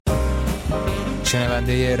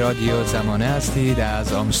شنونده رادیو زمانه هستید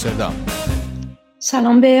از آمستردام.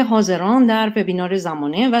 سلام به حاضران در وبینار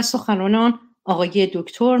زمانه و سخنرانان آقای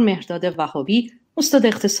دکتر مهرداد وهابی، استاد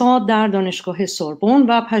اقتصاد در دانشگاه سوربن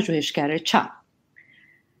و پژوهشگر چپ.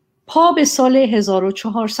 پا به سال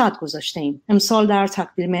 1400 گذاشتیم. امسال در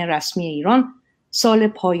تقویم رسمی ایران سال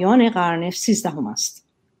پایان قرن 13 است.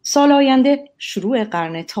 سال آینده شروع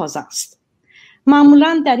قرن تازه است.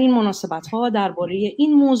 معمولاً در این مناسبت‌ها درباره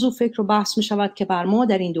این موضوع فکر و بحث می‌شود که بر ما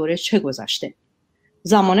در این دوره چه گذشته.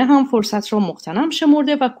 زمانه هم فرصت را مغتنم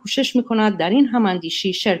شمرده و کوشش می‌کند در این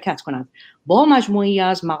هماندیشی شرکت کند با مجموعه‌ای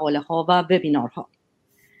از مقاله‌ها و وبینارها.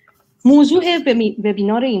 موضوع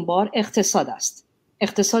وبینار این بار اقتصاد است.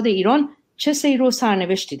 اقتصاد ایران چه سیر و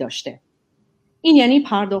سرنوشتی داشته؟ این یعنی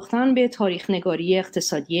پرداختن به تاریخ نگاری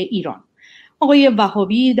اقتصادی ایران. آقای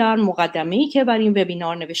وهابی در مقدمه‌ای که بر این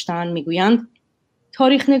وبینار نوشتند میگویند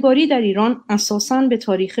تاریخ نگاری در ایران اساساً به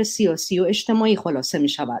تاریخ سیاسی و اجتماعی خلاصه می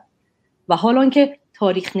شود و حالان که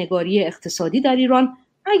تاریخ نگاری اقتصادی در ایران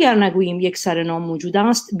اگر نگوییم یک سرنام موجود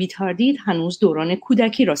است، بی تردید هنوز دوران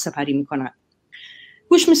کودکی را سپری می کند.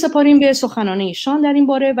 گوش می سپاریم به سخنان ایشان در این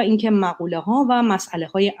باره و اینکه مقوله ها و مسئله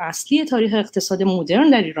های اصلی تاریخ اقتصاد مدرن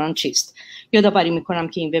در ایران چیست. یادآوری می کنم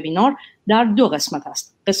که این وبینار در 2 قسمت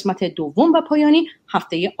است. قسمت دوم و پایانی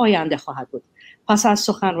هفته آینده خواهد بود. پس از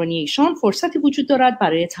سخنرانی ایشان فرصتی وجود دارد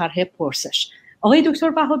برای طرح پرسش. آقای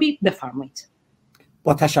دکتر وهابی بفرمایید.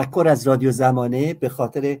 با تشکر از رادیو زمانه به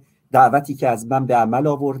خاطر دعوتی که از من به عمل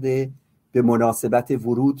آورده به مناسبت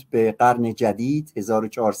ورود به قرن جدید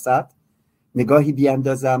 1400 نگاهی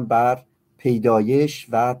بیاندازم بر پیدایش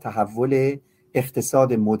و تحول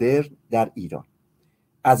اقتصاد مدرن در ایران.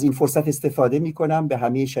 از این فرصت استفاده می کنم به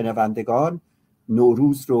همه شنوندگان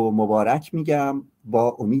نوروز رو مبارک میگم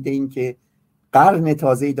با امید اینکه قرن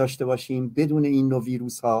تازه‌ای داشته باشیم بدون این نوع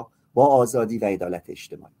ویروس ها با آزادی و عدالت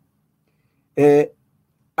اجتماعی.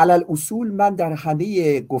 علل اصول من در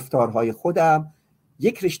همه گفتارهای خودم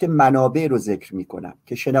یک رشته منابع رو ذکر می کنم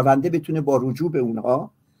که شنونده بتونه با رجوع به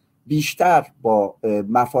اونها بیشتر با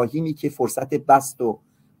مفاهیمی که فرصت بسط و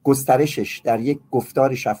گسترشش در یک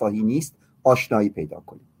گفتار شفاهی نیست آشنایی پیدا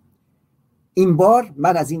کنه. این بار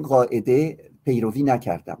من از این قاعده پیروی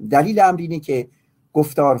نکردم. دلیل امر اینه که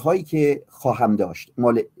گفتارهایی که خواهم داشت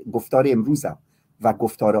مال گفتار امروزم و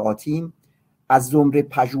گفتار آتیم از زمره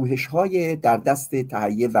پژوهش‌های در دست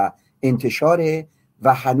تهیه و انتشار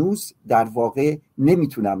و هنوز در واقع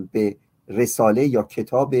نمیتونم به رساله یا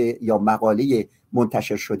کتاب یا مقاله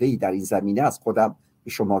منتشر شده‌ای در این زمینه از خودم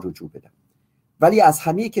به شما رجوع بدم. ولی از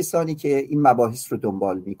همه کسانی که این مباحث رو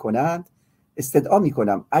دنبال میکنند استدعا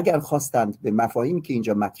میکنم اگر خواستند به مفاهیمی که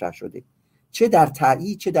اینجا مطرح شده، چه در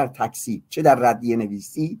تایید، چه در تکذیب، چه در ردیه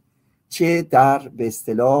نویسی، چه در به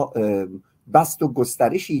اصطلاح بسط و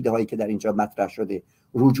گسترش ایده هایی که در اینجا مطرح شده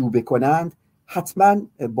رجوع بکنند، حتما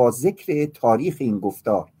با ذکر تاریخ این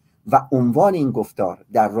گفتار و عنوان این گفتار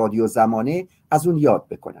در رادیو زمانه از اون یاد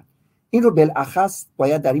بکنند. این رو بالاخص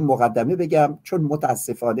باید در این مقدمه بگم چون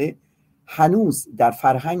متاسفانه هنوز در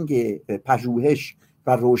فرهنگ پژوهش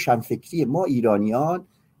و روشنفکری ما ایرانیان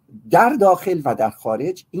در داخل و در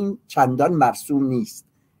خارج این چندان مرسوم نیست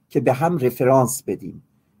که به هم رفرانس بدیم.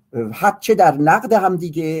 چه در نقد هم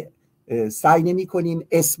دیگه سعی نمی کنیم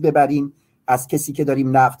اسم ببریم از کسی که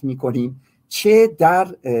داریم نقد می کنیم، چه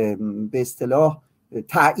در به اصطلاح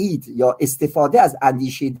تایید یا استفاده از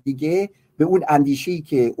اندیشه دیگه به اون اندیشه‌ای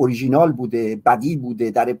که اوریژینال بوده، بدیل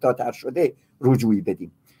بوده، در ابتداء شده رجوعی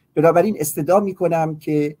بدیم. بنابراین استدعا می کنم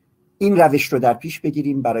که این روش رو در پیش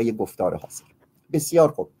بگیریم برای گفتار حاضر.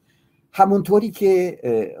 بسیار خوب. همونطوری که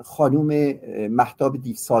خانوم مهرداد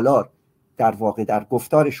دیوسالار در واقع در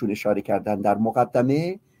گفتارشون اشاره کردن در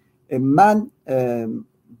مقدمه، من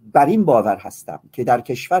بر این باور هستم که در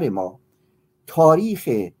کشور ما تاریخ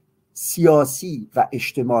سیاسی و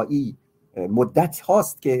اجتماعی مدت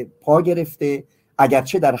هاست که پا گرفته،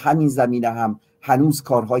 اگرچه در همین زمینه هم هنوز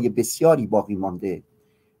کارهای بسیاری باقی مانده،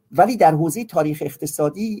 ولی در حوزه تاریخ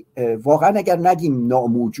اقتصادی واقعا اگر نگیم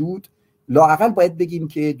ناموجود، لااقل باید بگیم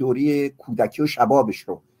که دوره کودکی و شبابش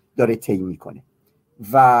رو داره طی میکنه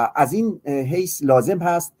و از این حیث لازم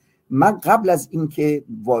هست من قبل از اینکه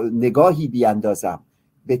نگاهی بیاندازم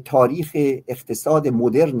به تاریخ اقتصاد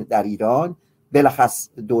مدرن در ایران، بلخص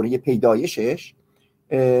دوره پیدایشش،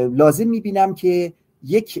 لازم میبینم که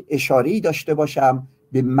یک اشاره‌ای داشته باشم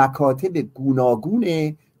به مکاتب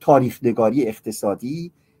گوناگون تاریخ نگاری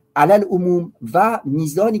اقتصادی علل عموم و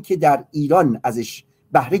میزانی که در ایران ازش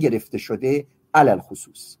بهره گرفته شده علل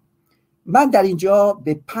خصوص. من در اینجا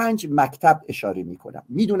به 5 مکتب اشاره میکنم.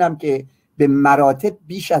 میدونم که به مراتب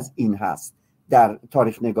بیش از این هست در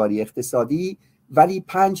تاریخ نگاری اقتصادی، ولی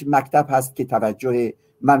 5 مکتب هست که توجه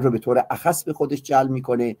من رو به طور اخص به خودش جلب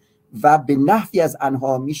میکنه و به نحوی از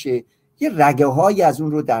آنها میشه یه رگه های از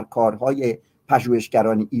اون رو در کارهای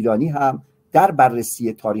پژوهشگران ایرانی هم در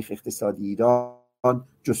بررسی تاریخ اقتصادی ایران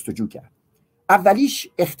جستجو کرد. اولیش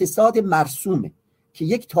اقتصاد مرسومه که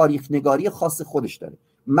یک تاریخ نگاری خاص خودش داره.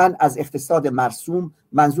 من از اقتصاد مرسوم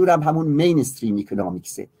منظورم همون مینستریم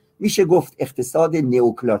اکونومیکسه، میشه گفت اقتصاد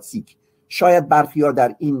نئوکلاسیک. شاید برخی‌ها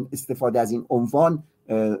در این استفاده از این عنوان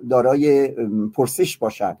دارای پرسش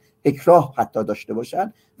باشن، اکراه حتی داشته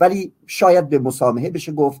باشن، ولی شاید به مسامحه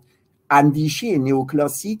بشه گفت اندیشه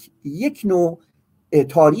نئوکلاسیک یک نوع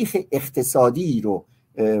تاریخ اقتصادی رو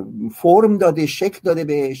فرم داده، شکل داده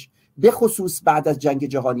بهش، به خصوص بعد از جنگ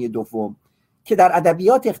جهانی دوم، که در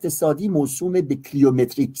ادبیات اقتصادی موسوم به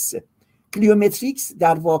کلیومتریکس. کلیومتریکس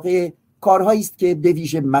در واقع کارهایی است که به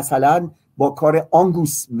ویژه مثلا با کار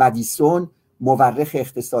آنگوس مدیسون، مورخ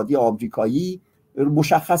اقتصادی آمریکایی،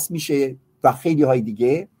 مشخص میشه و خیلی های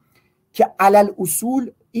دیگه، که علل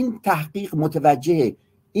اصول این تحقیق متوجه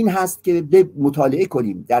این هست که به مطالعه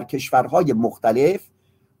کنیم در کشورهای مختلف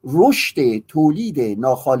رشد تولید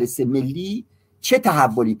ناخالص ملی چه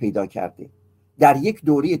تحولی پیدا کرده در یک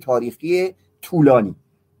دوره تاریخی طولانی.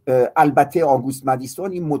 البته آنگوست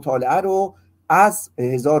مدیسون این مطالعه رو از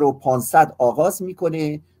 1500 آغاز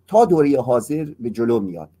میکنه تا دوره حاضر به جلو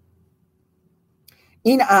میاد.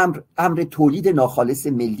 این امر تولید ناخالص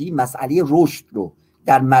ملی مسئله رشد رو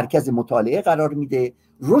در مرکز مطالعه قرار میده.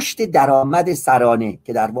 رشد درآمد سرانه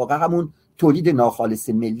که در واقع همون تولید ناخالص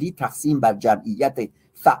ملی تقسیم بر جمعیت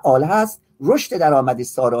فعال هست، رشد درآمد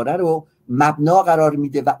سرانه رو مبنا قرار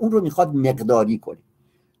میده و اون رو میخواد مقداری کنه.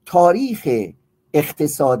 تاریخ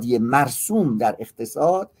اقتصادی مرسوم در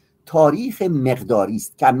اقتصاد تاریخ مقداری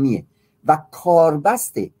است، کمیه، و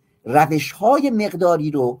کاربست روش‌های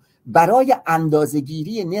مقداری رو برای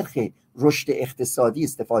اندازه‌گیری نرخ رشد اقتصادی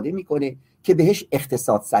استفاده میکنه که بهش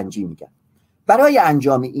اقتصاد سنجی میگن. برای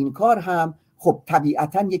انجام این کار هم خب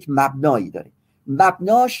طبیعتاً یک مبنایی داره.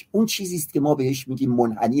 مبناش اون چیزی است که ما بهش میگیم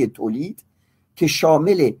منحنی تولید، که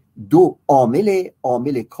شامل دو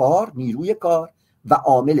عامل کار، نیروی کار، و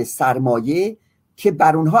عامل سرمایه که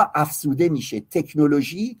بر اونها افزوده میشه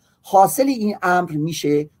تکنولوژی. حاصل این امر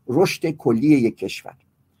میشه رشد کلی یک کشور.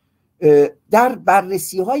 در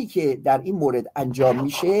بررسی هایی که در این مورد انجام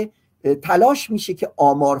میشه تلاش میشه که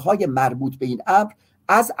آمارهای مربوط به این امر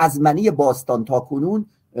از ازمنه باستان تا کنون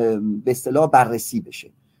به اصطلاح بررسی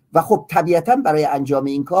بشه. و خب طبیعتا برای انجام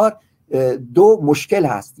این کار دو مشکل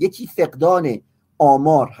هست. یکی فقدان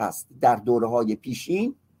آمار هست در دوره‌های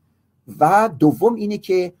پیشین، و دوم اینه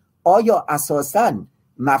که آیا اساساً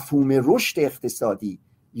مفهوم رشد اقتصادی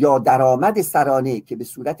یا درآمد سرانه که به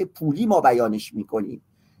صورت پولی ما بیانش میکنیم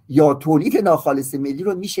یا تولید ناخالص ملی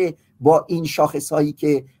رو میشه با این شاخصهایی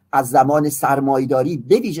که از زمان سرمایه‌داری،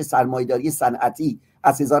 به ویژه سرمایه‌داری صنعتی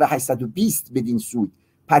از 1820 بدین سود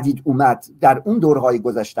پدید اومد، در اون دورهای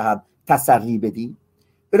گذشته هم تسری بدیم.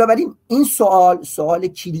 بنابراین این سوال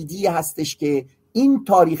کلیدی هستش که این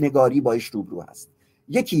تاریخ نگاری باش روبرو هست.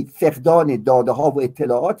 یکی فقدان داده ها و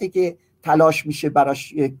اطلاعاتی که تلاش میشه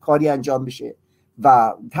براش کاری انجام بشه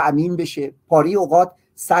و تأمین بشه. پاره اوقات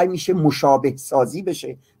سعی میشه مشابه سازی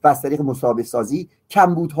بشه و از طریق مشابه سازی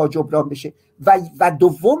کمبودها جبران بشه. و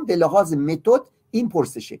دوم به لحاظ متد این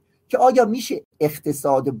پرسشه که آیا میشه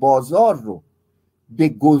اقتصاد بازار رو به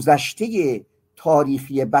گذشته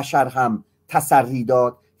تاریخی بشر هم تسری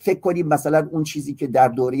داد؟ فکر کنیم مثلا اون چیزی که در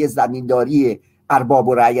دوره زمینداری ارباب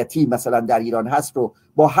و رعیتی مثلا در ایران هست رو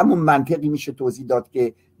با همون منطقی میشه توضیح داد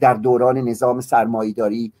که در دوران نظام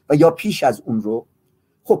سرمایه‌داری و یا پیش از اون رو.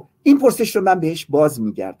 خب این پرسش رو من بهش باز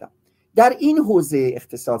میگردم. در این حوزه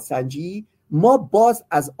اقتصاد سنجی ما باز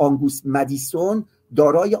از آنگوست مدیسون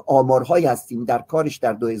دارای آمارهایی هستیم در کارش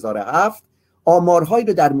در 2007. آمارهایی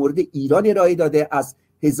رو در مورد ایران ارائه داده از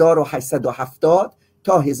 1870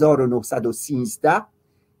 تا 1913.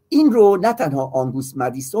 این رو نه تنها آنگوست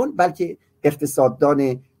مدیسون بلکه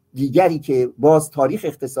اقتصاددان دیگری که باز تاریخ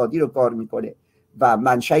اقتصادی رو کار میکنه و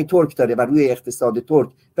منشأ ترک داره و روی اقتصاد ترک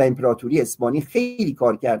و امپراتوری عثمانی خیلی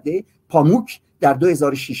کار کرده، پاموک در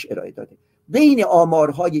 2006 ارائه داده. بین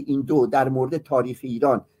آمارهای این دو در مورد تاریخ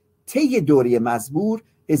ایران طی دوره مزبور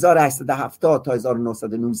 1870 تا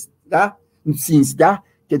 1913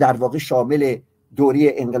 که در واقع شامل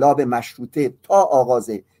دوره انقلاب مشروطه تا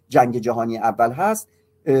آغاز جنگ جهانی اول هست،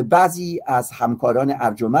 بعضی از همکاران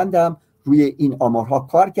ارجمندم روی این آمارها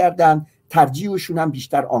کار کردن. ترجیحشون هم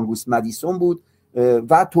بیشتر آنگوست مدیسون بود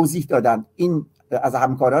و توضیح دادن. این از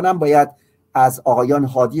همکارانم باید از آقایان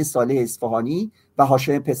هادی صالح اصفهانی و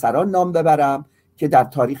هاشم پسران نام ببرم که در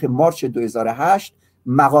تاریخ مارچ 2008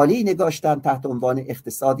 مقاله‌ای نگاشتن تحت عنوان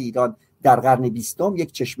اقتصاد ایران در قرن 20،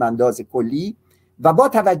 یک چشمانداز کلی، و با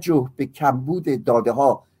توجه به کمبود داده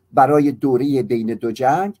ها برای دوره بین دو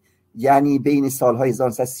جنگ، یعنی بین سالهای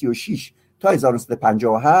 1936 تا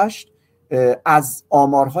 1958 از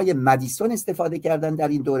آمارهای مدیسون استفاده کردن در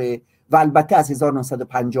این دوره و البته از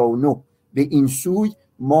 1959 به این سوی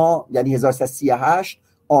ما یعنی 1338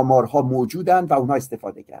 آمارها موجودند و اونها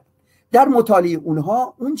استفاده کردن. در مطالعه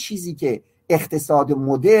اونها اون چیزی که اقتصاد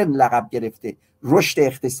مدرن لقب گرفته رشد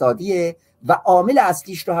اقتصادیه و عامل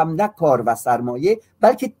اصلیش رو هم نه کار و سرمایه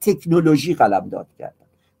بلکه تکنولوژی قلمداد کردن.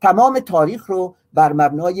 تمام تاریخ رو بر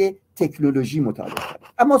مبنای تکنولوژی مطالعه کردن.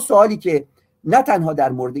 اما سوالی که نه تنها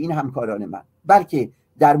در مورد این همکاران من بلکه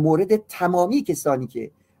در مورد تمامی کسانی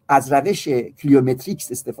که از روش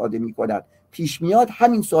کلیومتریکس استفاده می‌کنند پیش میاد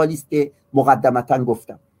همین سوالی است که مقدمتاً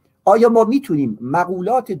گفتم. آیا ما میتونیم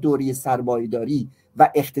مقولات دوره سرمایه‌داری و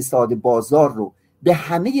اقتصاد بازار رو به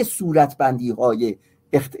همه صورتبندی‌های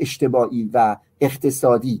اجتماعی و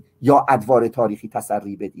اقتصادی یا ادوار تاریخی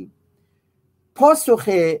تسری بدیم؟ پاسخ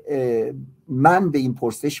من به این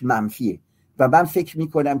پرسش منفیه و من فکر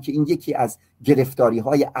میکنم که این یکی از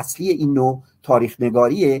گرفتاری‌های اصلی این نوع تاریخ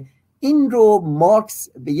نگاریه. این رو مارکس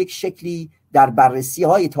به یک شکلی در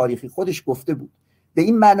بررسی‌های تاریخی خودش گفته بود، به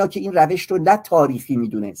این معنا که این روش رو نه تاریخی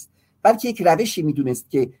میدونست بلکه یک روشی میدونست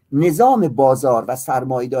که نظام بازار و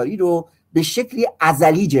سرمایه‌داری رو به شکلی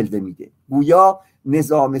ازلی جلوه میده. گویا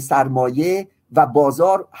نظام سرمایه و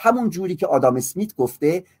بازار همون جوری که آدام اسمیت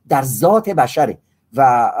گفته در ذات بشره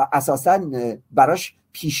و اساساً براش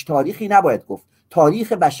پیش تاریخی نباید گفت.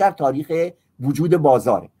 تاریخ بشر تاریخ وجود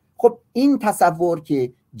بازاره. خب این تصور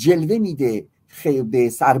که جلوه میده به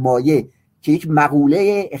سرمایه که یک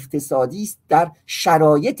مقوله اقتصادی است در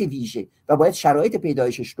شرایط ویژه و باید شرایط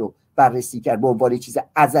پیدایشش رو بررسی کرد، به عنوان چیز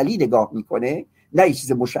ازلی نگاه میکنه نه یک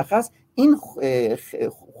چیز مشخص، این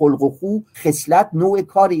خلق و خو خصلت نوع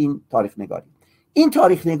کار این تاریخ نگاری. این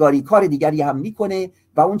تاریخ نگاری کار دیگری هم میکنه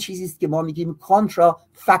و اون چیزی است که ما میگیم کانترا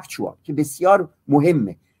فکچوال که بسیار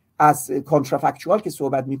مهمه. از کانترا فکچوال که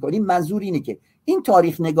صحبت میکنیم منظور اینه که این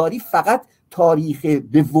تاریخ نگاری فقط تاریخ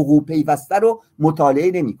به وقوع پیوسته رو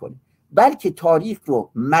مطالعه نمیکنه بلکه تاریخ رو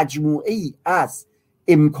مجموعه ای از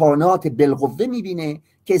امکانات بالقوه میبینه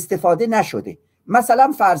که استفاده نشده.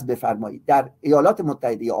 مثلا فرض بفرمایید در ایالات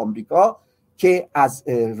متحده آمریکا که از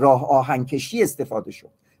راه آهنکشی استفاده شد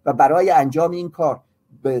و برای انجام این کار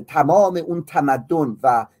به تمام اون تمدن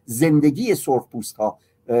و زندگی سرخپوست ها،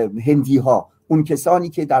 هندی ها، اون کسانی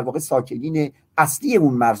که در واقع ساکنین اصلی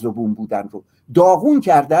اون مرز و بوم بودن رو داغون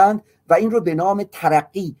کردند و این رو به نام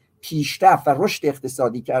ترقی، پیشرفت و رشد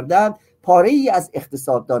اقتصادی کردند. پاره ای از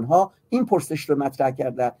اقتصاددان ها این پرسش رو مطرح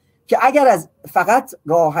کردند که اگر از فقط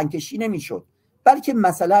راه آهنکشی نمیشد بلکه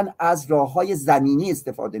مثلا از راههای زمینی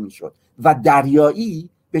استفاده میشد و دریایی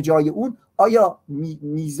به جای اون، آیا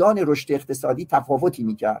میزان رشد اقتصادی تفاوتی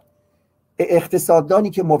میکرد؟ اقتصاددانی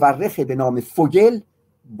که مورخه به نام فوگل،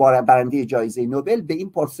 برنده جایزه نوبل، به این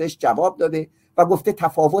پرسش جواب داده و گفته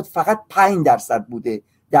تفاوت فقط 5% بوده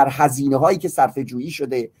در هزینه هایی که صرفه جویی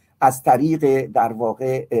شده از طریق در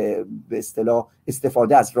واقع به اصطلاح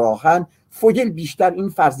استفاده از راهن. فوگل بیشتر این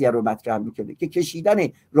فرضیه رو مطرح میکنه که کشیدن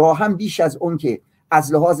راهن بیش از اون که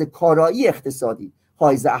از لحاظ کارایی اقتصادی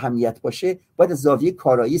حائز اهمیت باشه باید از زاویه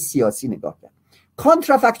کارایی سیاسی نگاه کرد.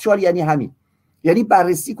 کانترافکچوال یعنی همین، یعنی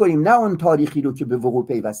بررسی کنیم نه اون تاریخی رو که به وقوع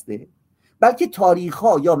پیوسته بلکه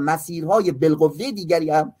تاریخ‌ها یا مسیرهای بالقوه دیگری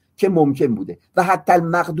هم که ممکن بوده و حتی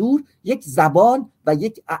المقدور یک زبان و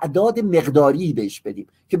یک اعداد مقداری بهش بدیم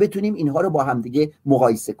که بتونیم اینها رو با هم دیگه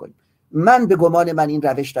مقایسه کنیم. من به گمان من این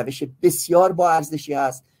روش بسیار با ارزشی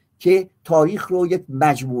است که تاریخ رو یک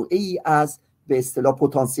مجموعه ای از به اصطلاح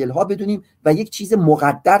پتانسیل ها بدونیم و یک چیز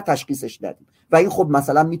مقدر تشخیصش ندیم و این خب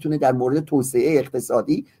مثلا میتونه در مورد توسعه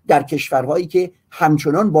اقتصادی در کشورهایی که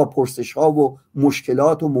همچنان با پرسش ها و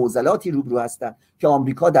مشکلات و معضلاتی روبرو هستند که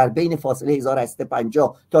آمریکا در بین فاصله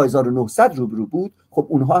 1850 تا 1900 روبرو بود، خب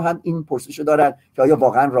اونها هم این پرسش رو دارن که آیا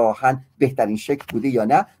واقعا راهن بهترین شکل بوده یا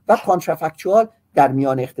نه. و کانترافکچوال در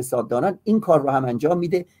میان اقتصاددانان این کار رو هم انجام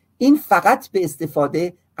میده. این فقط به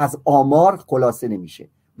استفاده از آمار خلاصه نمیشه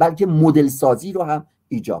بلکه مدل سازی رو هم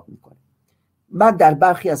ایجاب میکنه. من در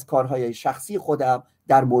برخی از کارهای شخصی خودم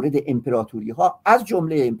در مورد امپراتوری ها از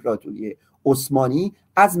جمله امپراتوری عثمانی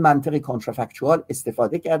از منطق کانترافکچوال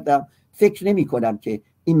استفاده کردم. فکر نمی کنم که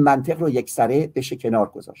این منطق رو یکسره بشه کنار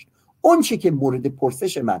گذاشت. اون چی که مورد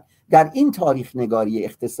پرسش من در این تاریخ نگاری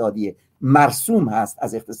اقتصادی مرسوم هست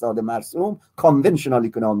از اقتصاد مرسوم، conventional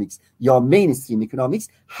economics یا mainstream economics،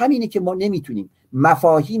 همینه که ما نمیتونیم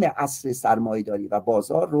مفاهیم عصر سرمایه‌داری و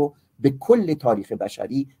بازار رو به کل تاریخ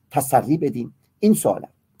بشری تسری بدیم. این سواله.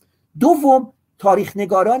 دوم، تاریخ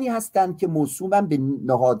نگارانی هستند که موسومن به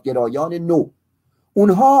نهادگرایان نو.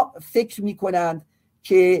 اونها فکر میکنند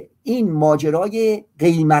که این ماجرای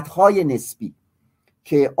قیمت‌های نسبی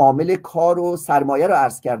که عامل کار و سرمایه رو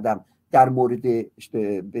عرض کردم در مورد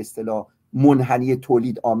به اصطلاح منحنی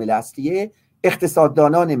تولید عامل اصلیه،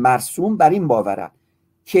 اقتصاددانان مرسوم بر این باورند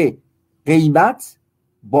که قیمت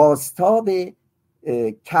بازتاب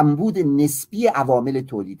کمبود نسبی عوامل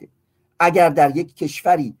تولیده. اگر در یک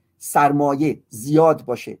کشوری سرمایه زیاد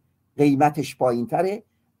باشه قیمتش پایین تره،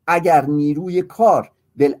 اگر نیروی کار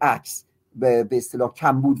بالعکس به اصطلاح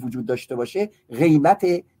کمبود وجود داشته باشه قیمت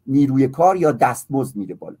نیروی کار یا دستمزد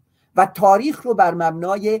میره بالا. و تاریخ رو بر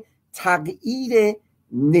مبنای تغییر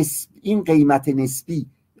این قیمت نسبی،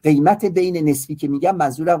 قیمت بین نسبی که میگم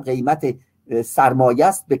منظورم قیمت سرمایه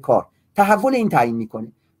است به کار، تحول این تعیین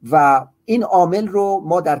میکنه. و این عامل رو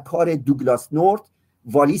ما در کار دوگلاس نورت،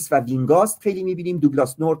 والیس و وینگاست خیلی میبینیم.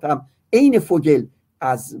 دوگلاس نورت هم عین فوگل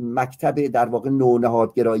از مکتب در واقع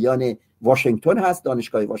نونهادگرایان واشنگتن هست،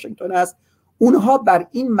 دانشگاه واشنگتن هست. اونها بر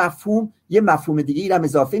این مفهوم یه مفهوم دیگه ای رو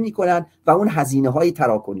اضافه میکنن و اون هزینه های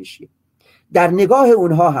تراکنشیه. در نگاه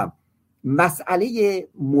اونها هم مسئله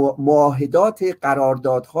معاهدات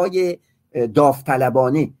قراردادهای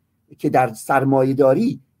داوطلبانه که در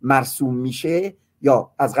سرمایه‌داری مرسوم میشه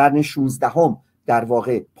یا از قرن 16 در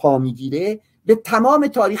واقع پا میگیره، به تمام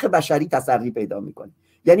تاریخ بشری تسری پیدا میکنه.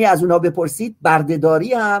 یعنی از اونها بپرسید،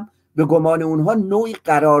 بردهداری هم به گمان اونها نوعی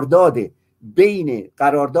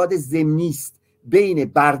قرارداد ضمنی است بین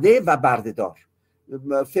برده و بردهدار.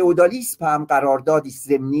 فئودالیسم هم قراردادی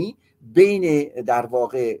ضمنی بین در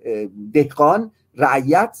واقع دهقان،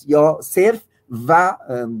 رعیت یا صرف و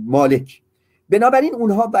مالک. بنابراین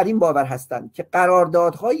اونها بر این باور هستند که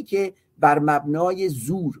قراردادهایی که بر مبنای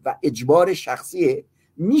زور و اجبار شخصی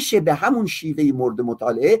میشه به همون شیوه مورد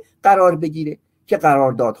مطالعه قرار بگیره که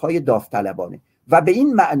قراردادهای داوطلبانه. و به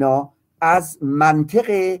این معنا از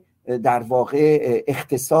منطق در واقع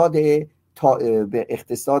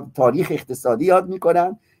تاریخ اقتصادی یاد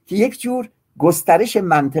میکنن که یک جور گسترش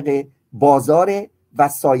منطق بازار و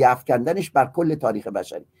سایه افکندنش بر کل تاریخ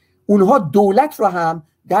بشری. اونها دولت رو هم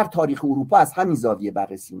در تاریخ اروپا از همین زاویه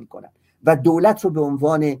بررسی میکنن و دولت رو به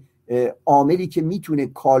عنوان عاملی که میتونه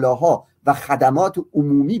کالاها و خدمات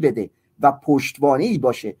عمومی بده و پشتوانه‌ای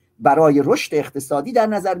باشه برای رشد اقتصادی در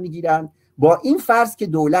نظر میگیرن، با این فرض که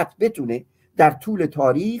دولت بتونه در طول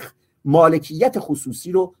تاریخ مالکیت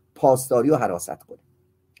خصوصی رو پاسداری و حراست کنه،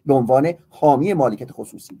 به عنوان حامی مالکیت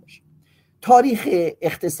خصوصی باشه. تاریخ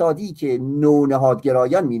اقتصادی که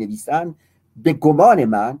نونهادگرایان می نویسن به گمان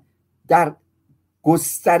من در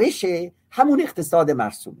گسترش همون اقتصاد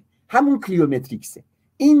مرسومه، همون کلیومتریکسه.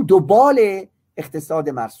 این دو بال اقتصاد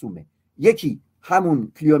مرسومه، یکی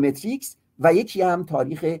همون کلیومتریکس و یکی هم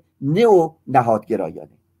تاریخ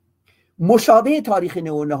نهادگرایانه. مشابه تاریخ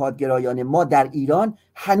نهادگرایانه ما در ایران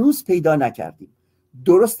هنوز پیدا نکردیم.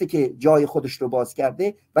 درسته که جای خودش رو باز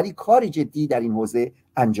کرده ولی کار جدی در این حوزه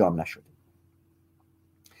انجام نشده.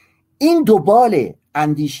 این دو بال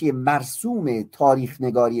اندیشه مرسوم تاریخ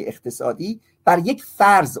نگاری اقتصادی بر یک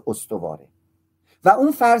فرض استواره و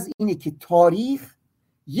اون فرض اینه که تاریخ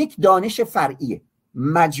یک دانش فرعیه،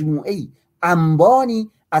 مجموعه‌ای، انبانی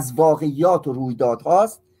از واقعیات و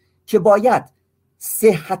رویدادهاست که باید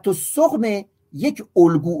صحت و سقم یک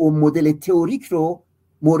الگو و مدل تئوریک رو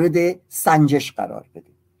مورد سنجش قرار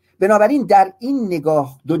بده. بنابراین در این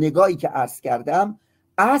دو نگاهی که عرض کردم،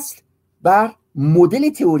 اصل بر مدل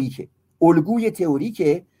تئوریک، الگوی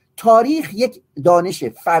تئوریک. تاریخ یک دانش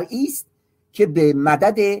فرعی است که به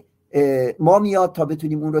مدد ما میاد تا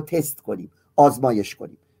بتونیم اون رو تست کنیم، آزمایش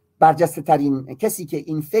کنیم. برجسته ترین کسی که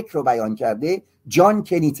این فکر رو بیان کرده جان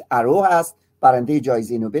کنیت ارو هست، برنده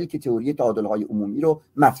جایزه نوبل که تئوری تعادل‌های عمومی رو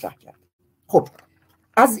مطرح کرد. خب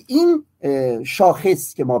از این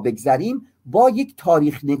شاخص که ما بگذریم، با یک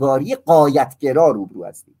تاریخ نگاری غایت‌گرا روبرو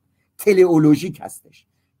هستیم، تلئولوژیک هستش،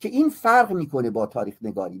 که این فرق میکنه با تاریخ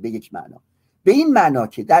نگاری به یک معنا. به این معنا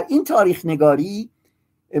که در این تاریخ نگاری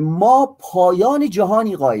ما پایان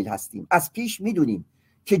جهانی قائل هستیم، از پیش میدونیم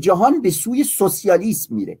که جهان به سوی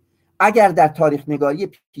سوسیالیسم میره. اگر در تاریخ نگاری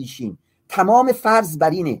پیشین تمام فرض بر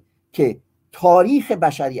اینه که تاریخ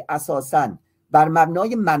بشری اساساً بر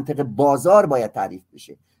مبنای منطق بازار باید تعریف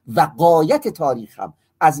بشه و غایت تاریخ هم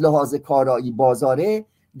از لحاظ کارایی بازاره،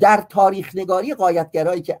 در تاریخ نگاری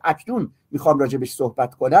غایتگرایی که اکنون میخوام راجبش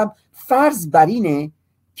صحبت کنم، فرض بر اینه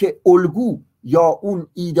که الگو یا اون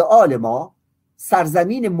ایدئال ما،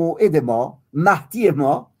 سرزمین موعد ما، مهدی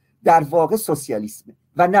ما در واقع سوسیالیسمه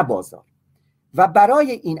و نه بازار. و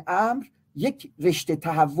برای این امر یک رشته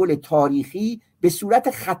تحول تاریخی به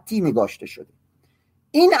صورت خطی نگاشته شده.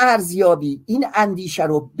 این ارزیابی، این اندیشه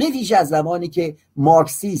رو به ویژه از زمانی که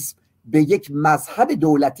مارکسیسم به یک مذهب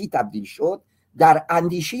دولتی تبدیل شد در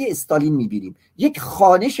اندیشه استالین میبینیم. یک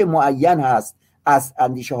خوانش معین هست از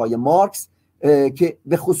اندیشه های مارکس که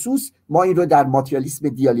به خصوص ما این رو در ماتریالیسم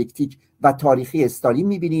دیالکتیک و تاریخی استالین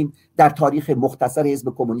میبینیم، در تاریخ مختصر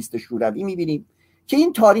حزب کمونیست شوروی میبینیم که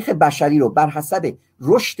این تاریخ بشری رو بر حسب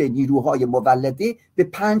رشد نیروهای مولده به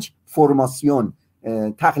 5 فرماسیون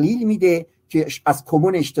تقلیل میده که از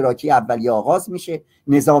کمون اشتراکی اولیه آغاز میشه،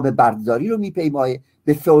 نظام بردهداری رو میپیمایه،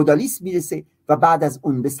 به فئودالیسم میرسه و بعد از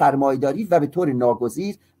اون به سرمایه‌داری و به طور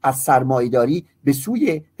ناگزیر از سرمایه‌داری به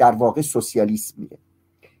سوی در واقع سوسیالیسم میره.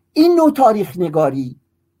 این نوع تاریخ نگاری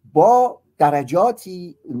با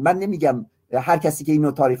درجاتی، من نمیگم هر کسی که این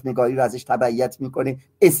نوع تاریخ نگاری رو ازش تبعیت میکنه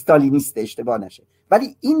استالینیست، اشتباه نشه،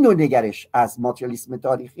 ولی این نوع نگرش از ماتریالیسم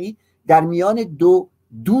تاریخی در میان دو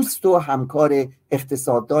دوست و همکار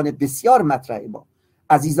اقتصاددان بسیار مطرح ما،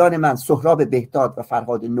 عزیزان من سهراب بهداد و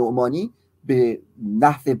فرهاد نعمانی، به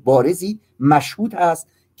نحو بارزی مشهود هست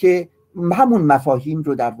که همون مفاهیم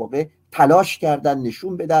رو در واقع تلاش کردن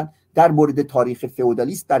نشون بدن. در مورد تاریخ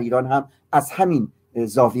فئودالیسم در ایران هم از همین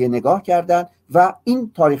زاویه نگاه کردن و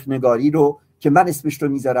این تاریخ نگاری رو که من اسمش رو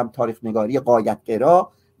میذارم تاریخ نگاری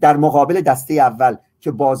غایت‌گرا، در مقابل دسته اول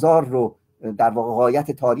که بازار رو در واقع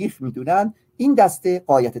غایت تاریخ میدونن، این دسته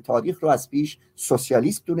غایت تاریخ رو از پیش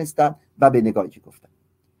سوسیالیسم دونستن و به نگاهی که گفتن.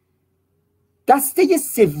 دسته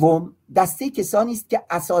سوم دسته کسانی است که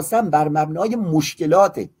اساساً بر مبنای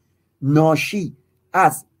مشکلات ناشی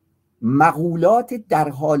از مقولات در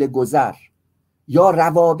حال گذر یا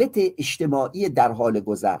روابط اجتماعی در حال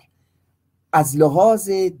گذر از لحاظ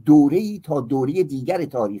دوره‌ای تا دوره دیگر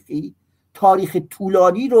تاریخی، تاریخ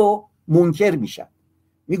طولانی رو منکر میشن،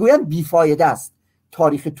 میگویند بیفایده است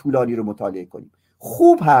تاریخ طولانی رو مطالعه کنیم.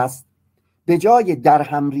 خوب هست به جای در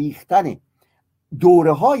هم ریختن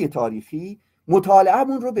دوره‌های تاریخی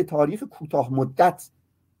مطالعه‌مون رو به تاریخ کوتاه مدت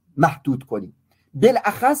محدود کنیم،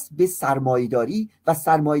 بالاخص به سرمایه‌داری و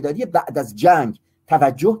سرمایه‌داری بعد از جنگ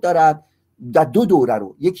توجه دارد. در 2 دوره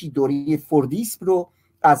رو، یکی دوره فوردیسم رو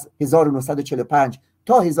از 1945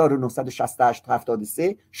 تا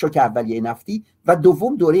 1968-73 شوک اولیه نفتی و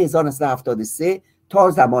دوم دوره 1973 تا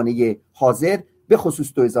زمانه حاضر، به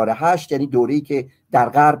خصوص 2008، یعنی دوره‌ای که در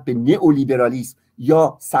غرب به نئولیبرالیسم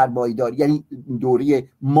یا سرمایه‌داری، یعنی دوره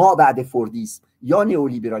ما بعد فوردیسم یا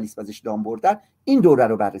نئولیبرالیسم ازش نام بردن، این دوره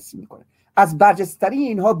رو بررسی میکنه. از برجسته‌ترین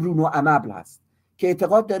اینها برونو امبل هست که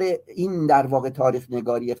اعتقاد داره این در واقع تاریخ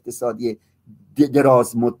نگاری اقتصادی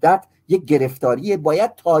دراز مدت یک گرفتاریه،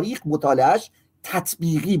 باید تاریخ مطالعهش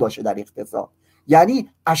تطبیقی باشه در اقتصاد، یعنی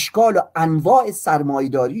اشکال و انواع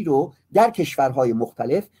سرمایه‌داری رو در کشورهای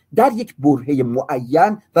مختلف در یک برهه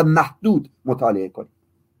معین و محدود مطالعه کنیم.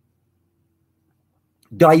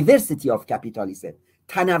 diversity of capitalism،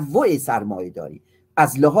 تنوع سرمایه‌داری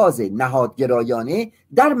از لحاظ نهادگرایانه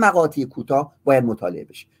در مقاطع کوتاه باید مطالعه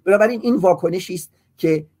بشه. بنابراین این واکنشی است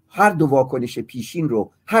که هر دو واکنش پیشین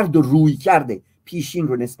رو، هر دو روی کرده پیشین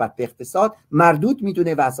رو نسبت به اقتصاد مردود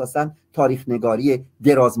میدونه و اساساً تاریخ نگاری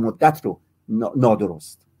دراز مدت رو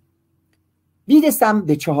نادرست. میرسم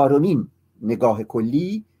به 4مین نگاه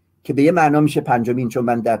کلی که به یه معنا میشه 5مین، چون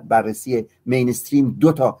من در بررسی مینستریم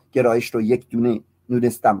 2 تا گرایش رو یک دونه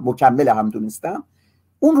دونستم، مکمل هم دونستم.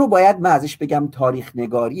 اون رو باید من ازش بگم تاریخ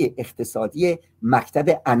نگاری اقتصادی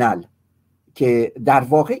مکتب انل، که در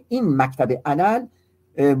واقع این مکتب انل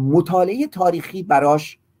مطالعه تاریخی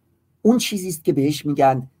براش اون چیزی است که بهش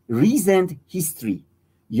میگن reasoned history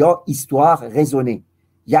یا histoire raisonnée،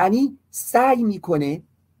 یعنی سعی میکنه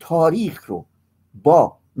تاریخ رو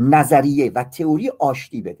با نظریه و تئوری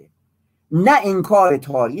آشتی بده، نه انکار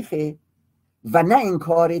تاریخه و نه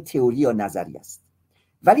انکار تئوری یا نظریه است،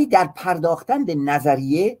 ولی در پرداختن به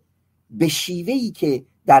نظریه به شیوهی که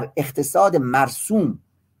در اقتصاد مرسوم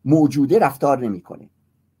موجوده رفتار نمیکنه.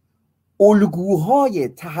 الگوهای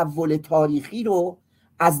تحول تاریخی رو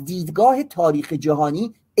از دیدگاه تاریخ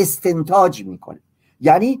جهانی استنتاج میکنه،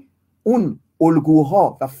 یعنی اون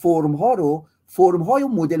الگوها و فرمها رو، فرمهای و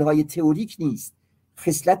مدلهای تئوریک نیست،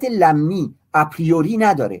 خصلت لمی اپریوری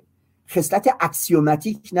نداره، خصلت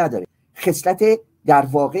اکسیوماتیک نداره، خصلت در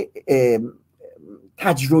واقع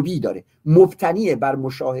تجربی داره، مبتنی بر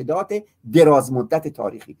مشاهدات دراز مدت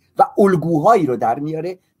تاریخی و الگوهایی رو در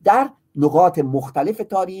میاره در نقاط مختلف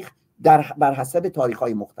تاریخ بر حسب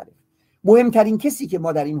تاریخ‌های مختلف. مهمترین کسی که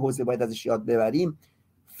ما در این حوزه باید ازش یاد ببریم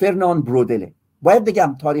فرناند برودله. باید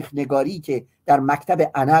بگم تاریخ نگاری که در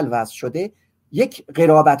مکتب انل وضع شده یک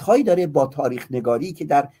قرابت‌هایی داره با تاریخ نگاری که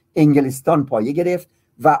در انگلستان پایه گرفت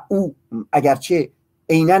و او اگرچه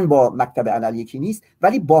عیناً با مکتب انل یکی نیست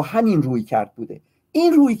ولی با همین روی کرد بوده.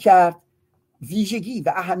 این روی کرد ویژگی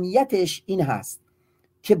و اهمیتش این هست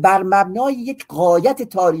که بر مبنای یک غایت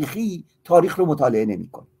تاریخی تاریخ رو مطالعه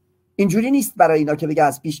نمی‌کنه. اینجوری نیست برای اینا که بگه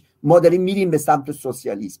از پیش ما داریم میریم به سمت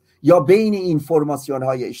سوسیالیسم، یا بین این فرماسیون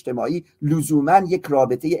های اجتماعی لزوما یک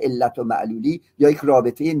رابطه علت و معلولی یا یک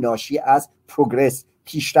رابطه ناشی از پروگرس،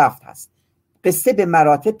 پیشرفت هست. قصه به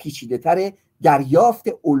مراتب پیچیده تره، دریافت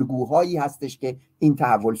الگوهایی هستش که این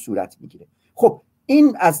تحول صورت میگیره. خب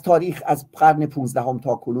این از تاریخ از قرن 15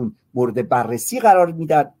 تا کنون مورد بررسی قرار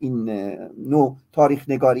میدن این نوع تاریخ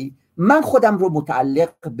نگاری. من خودم رو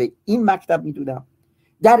متعلق به این مکتب میدونم.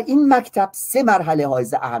 در این مکتب 3 مرحله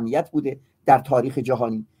حائز اهمیت بوده در تاریخ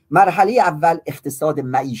جهانی. مرحله اول اقتصاد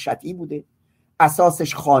معیشتی بوده،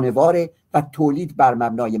 اساسش خانواره و تولید بر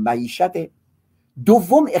مبنای معیشته.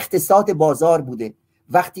 دوم اقتصاد بازار بوده،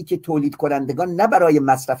 وقتی که تولید کنندگان نه برای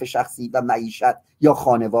مصرف شخصی و معیشت یا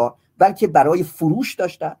خانوار بلکه برای فروش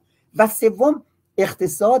داشتن. و سوم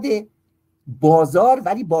اقتصاد بازار،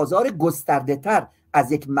 ولی بازار گسترده تر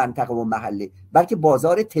از یک منطقه و محله، بلکه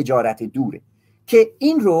بازار تجارت دوره، که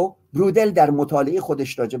این رو برودل در مطالعه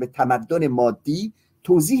خودش راجع به تمدن مادی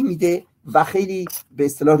توضیح میده و خیلی به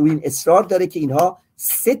اصطلاح روی این اصرار داره که اینها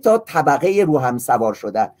 3 طبقه رو هم سوار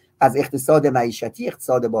شدن، از اقتصاد معیشتی،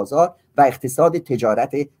 اقتصاد بازار و اقتصاد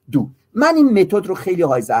تجارت دور. من این متد رو خیلی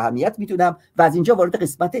حائز اهمیت میدونم و از اینجا وارد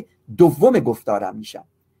قسمت دوم گفتارم میشم.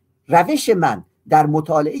 روش من در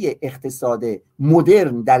مطالعه اقتصاد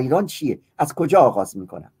مدرن در ایران چیه؟ از کجا آغاز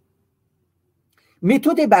میکنم؟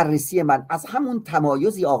 متد بررسی من از همون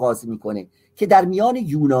تمایزی آغاز میکنه که در میان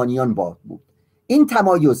یونانیان بود. این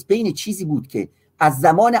تمایز بین چیزی بود که از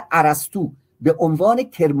زمان ارسطو به عنوان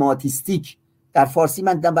کرماتیستیک، در فارسی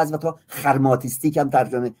من دیدم بعضی وقتا خرماتیستیک هم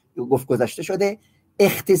ترجمه گذاشته شده،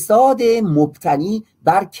 اقتصاد مبتنی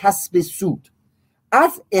بر کسب سود.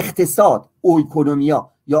 از اقتصاد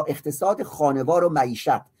اویکونومیا یا اقتصاد خانوار و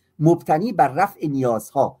معیشت مبتنی بر رفع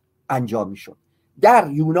نیازها انجام میشد.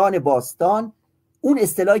 در یونان باستان اون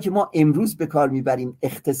اصطلاحی که ما امروز به کار میبریم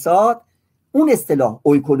اقتصاد، اون اصطلاح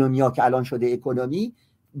اویکونومیا که الان شده اکونومی،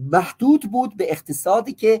 محدود بود به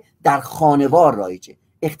اقتصادی که در خانوار رایجه،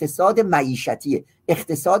 اقتصاد معیشتیه،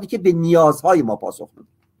 اقتصادی که به نیازهای ما پاسخ میده.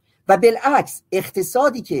 و بالعکس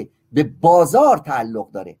اقتصادی که به بازار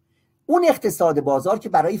تعلق داره، اون اقتصاد بازار که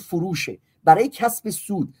برای فروشه، برای کسب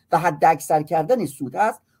سود و حد اکثر کردن سود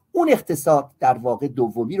هست، اون اقتصاد در واقع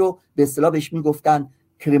دومی رو به اصطلاح بهش میگفتن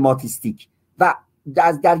کرماتیستیک. و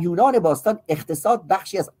در یونان باستان اقتصاد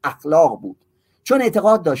بخشی از اخلاق بود، چون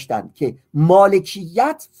اعتقاد داشتند که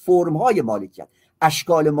مالکیت، فرم‌های مالکیت،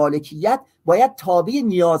 اشکال مالکیت باید تابع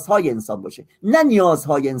نیازهای انسان باشه، نه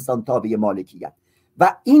نیازهای انسان تابع مالکیت.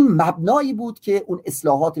 و این مبنایی بود که اون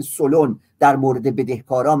اصلاحات سولون در مورد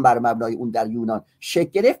بدهکاران بر مبنای اون در یونان شکل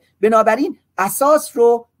گرفت. بنابراین اساس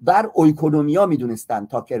رو بر اویکونومیا میدونستن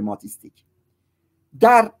تا کرماتیستیک.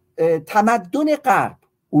 در تمدن غرب،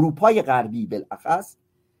 اروپای غربی بالاخص،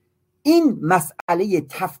 این مسئله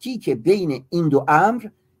تفکیک بین این دو امر،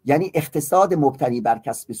 یعنی اقتصاد مبتنی بر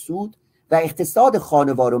کسب سود و اقتصاد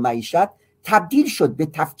خانوار و معیشت، تبدیل شد به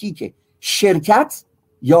تفکیک شرکت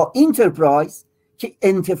یا انترپرایز که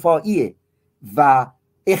انتفاعیه و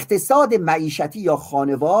اقتصاد معیشتی یا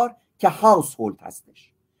خانوار که هاوس هولد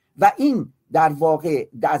هستش. و این در واقع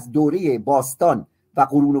از دوره باستان و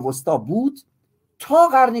قرون وسطا بود تا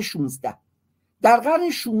قرن 16. در قرن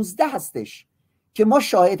 16 هستش که ما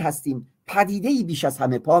شاهد هستیم پدیده‌ای بیش از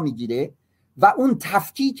همه پا میگیره و اون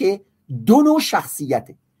تفکیک 2 نوع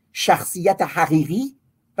شخصیته، شخصیت حقیقی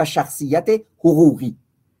و شخصیت حقوقی.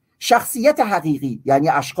 شخصیت حقیقی یعنی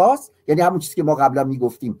اشخاص، یعنی همون چیزی که ما قبلا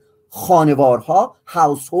میگفتیم خانوارها،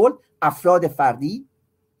 هاوسهولد، افراد فردی.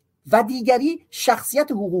 و دیگری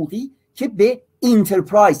شخصیت حقوقی که به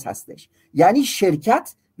انترپرایز هستش، یعنی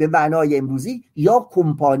شرکت به معنای امروزی یا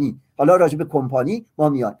کمپانی. حالا راجع به کمپانی ما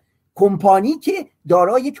میان، کمپانی که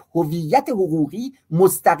دارای یک هویت حقوقی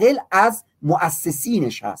مستقل از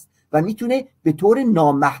مؤسسینش هست و میتونه به طور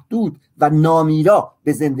نامحدود و نامیرا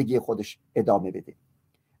به زندگی خودش ادامه بده.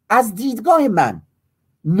 از دیدگاه من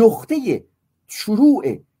نقطه شروع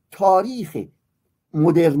تاریخ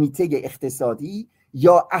مدرنیته اقتصادی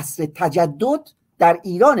یا عصر تجدد در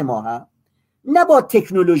ایران ما هم نه با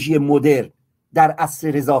تکنولوژی مدرن در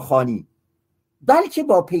عصر رضاخانی، بلکه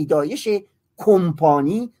با پیدایش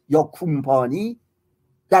کمپانی یا کمپانی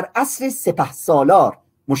در عصر سپهسالار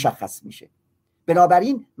مشخص میشه.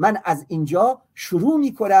 بنابراین من از اینجا شروع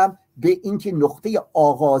میکنم به اینکه نقطه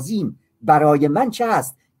آغازین برای من چه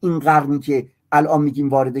هست. این قرنی که الان میگیم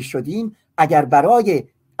وارد شدیم، اگر برای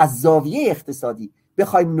از زاویه اقتصادی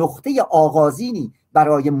بخوایم نقطه آغازینی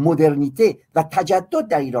برای مدرنیته و تجدد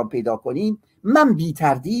در ایران پیدا کنیم، من بی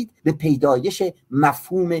تردید به پیدایش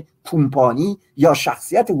مفهوم کمپانی یا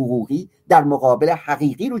شخصیت حقوقی در مقابل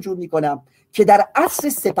حقیقی رجوع می کنم که در عصر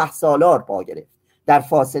سپهسالار پا گرفت، در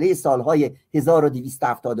فاصله سالهای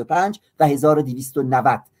 1275 و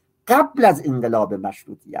 1290 قبل از انقلاب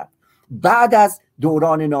مشروطیت، بعد از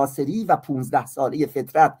دوران ناصری و 15 ساله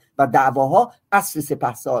فترت و دعواها، عصر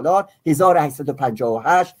سپهسالار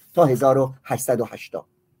 1858 تا 1880.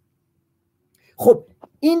 خب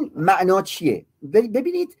این معنا چیه؟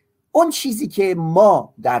 ببینید اون چیزی که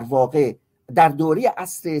ما در واقع در دوره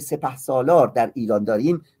عصر سپهسالار در ایران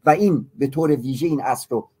داریم و این به طور ویژه این عصر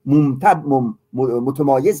رو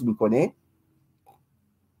متمایز میکنه،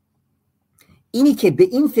 اینی که به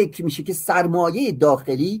این فکر میشه که سرمایه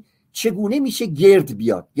داخلی چگونه میشه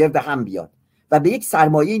گرد هم بیاد و به یک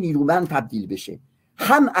سرمایه نیرومند تبدیل بشه،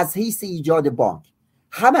 هم از حیث ایجاد بانک،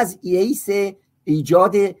 هم از حیث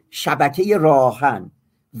ایجاد شبکه راهن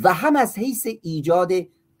و هم از حیث ایجاد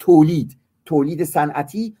تولید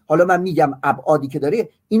صنعتی. حالا من میگم ابعادی که داره،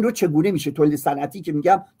 این رو چگونه میشه تولید صنعتی که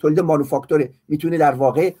میگم تولید مانوفاکتوره، میتونه در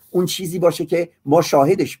واقع اون چیزی باشه که ما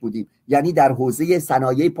شاهدش بودیم، یعنی در حوزه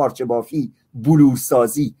صنایع پارچه بافی،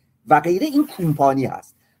 بلورسازی و غیره این کمپانی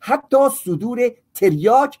هست. حتی صدور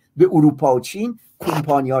تریاک به اروپا و چین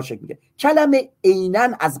کمپانی ها شکل میده. کلمه عیناً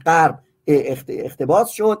از غرب اقتباس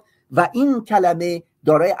شد و این کلمه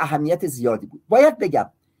دارای اهمیت زیادی بود. باید بگم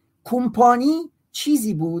کمپانی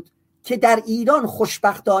چیزی بود که در ایران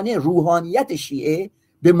خوشبختانه روحانیت شیعه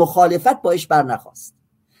به مخالفت باش برنخواست،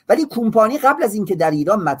 ولی کمپانی قبل از اینکه در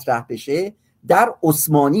ایران مطرح بشه در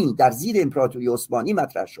عثمانی، در زیر امپراتوری عثمانی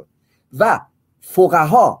مطرح شد و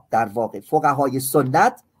فقها، در واقع فقهای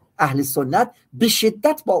سنت، اهل سنت به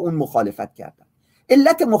شدت با اون مخالفت کردن.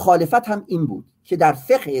 علت مخالفت هم این بود که در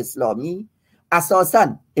فقه اسلامی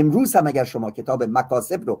اساساً امروز هم اگر شما کتاب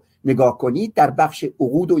مکاسب رو نگاه کنید، در بخش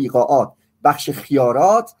عقود و ایقاعات، بخش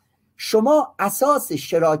خیارات، شما اساس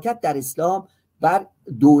شراکت در اسلام بر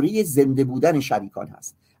دوره زنده بودن شریکان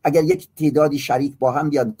هست. اگر یک تعدادی شریک با هم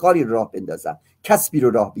بیان کاری راه بندازن، کسبی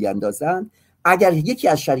رو راه بیندازن، اگر یکی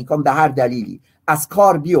از شریکان به هر دلیلی از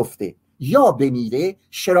کار بیفته یا بمیره،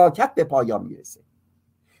 شراکت به پایان میرسه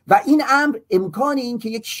و این امر امکان این که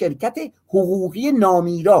یک شرکت حقوقی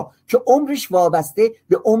نامیرا که عمرش وابسته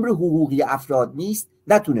به عمر حقوقی افراد نیست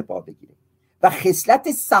نتونه پا بگیره و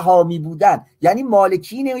خصلت سهامی بودن، یعنی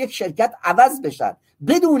مالکین یک شرکت عوض بشن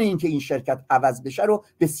بدون اینکه این شرکت عوض بشه رو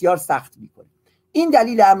بسیار سخت میکنه. این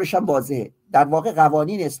دلیل امرش هم واضحه. در واقع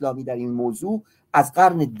قوانین اسلامی در این موضوع از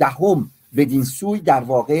قرن دهم بدین سوی در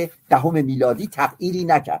واقع دهم میلادی تغییری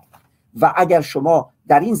نکرد و اگر شما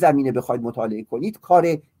در این زمینه بخواید مطالعه کنید،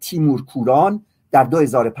 کار تیمور کوران در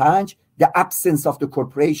 2005 The Absence of the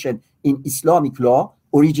Corporation in Islamic Law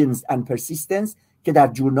Origins and Persistence که در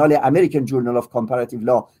جورنال American Journal of Comparative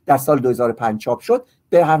Law در سال 2005 چاپ شد،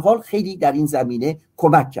 به هر حال خیلی در این زمینه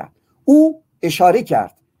کمک کرد. او اشاره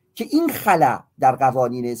کرد که این خلأ در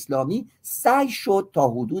قوانین اسلامی سعی شد تا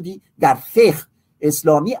حدودی در فقه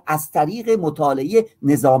اسلامی از طریق مطالعه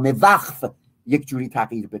نظام وقف یک جوری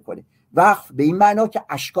تغییر بکنه. وقف به این معنا که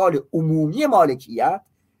اشکال عمومی مالکیت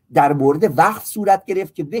در مورد وقف صورت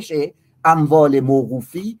گرفت که بشه اموال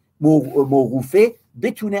موقوفه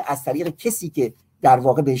بتونه از طریق کسی که در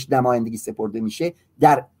واقع بهش نمایندگی سپرده میشه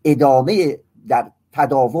در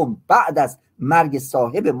تداوم بعد از مرگ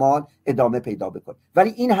صاحب مال ادامه پیدا بکنه. ولی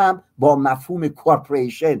این هم با مفهوم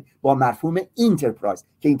کورپوریشن، با مفهوم اینترپرایز،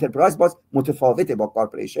 که اینترپرایز باز متفاوته با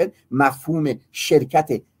کورپوریشن، مفهوم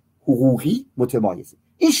شرکت حقوقی متمایزه.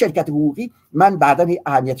 این شرکت حقوقی من بعداً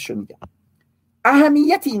اهمیتش رو میگم.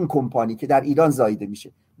 اهمیت این کمپانی که در ایران زاییده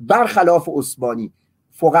میشه برخلاف عثمانی،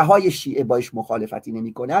 فقهای شیعه باش مخالفتی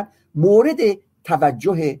نمیکنن، مورد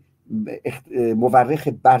توجه مورخ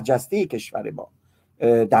برجسته کشور ما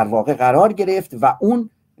در واقع قرار گرفت و اون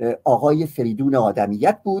آقای فریدون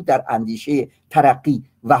آدمیت بود. در اندیشه ترقی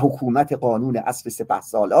و حکومت قانون عصر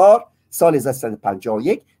سپهسالار سال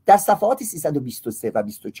 1351 در صفحات 323 و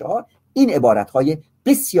 24 این عبارتهای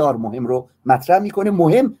بسیار مهم رو مطرح میکنه،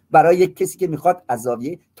 مهم برای یک کسی که میخواد از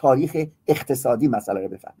زاویه تاریخ اقتصادی مسئله رو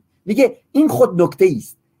بفهمه. میگه این خود نکته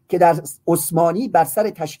است که در عثمانی بر سر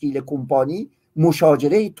تشکیل کمپانی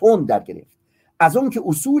مشاجره تند در گرفت، از اون که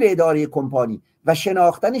اصول اداره کمپانی و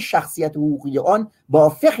شناختن شخصیت حقوقی آن با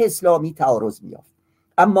فقه اسلامی تعارض می‌یافت.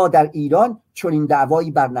 اما در ایران چنین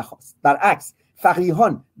دعوایی برنخاست، برعکس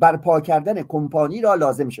فقیهان برپا کردن کمپانی را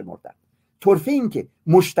لازم شمردند. طرفه این که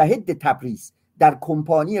مجتهد تبریز در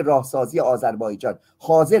کمپانی راهسازی آذربایجان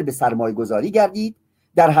حاضر به سرمایه گذاری گردید،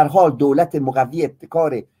 در هر حال دولت مقوی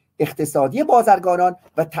ابتکار اقتصادی بازرگانان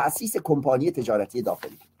و تأسیس کمپانی تجارتی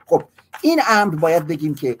داخلی. خب این امر باید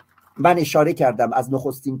بگیم که من اشاره کردم از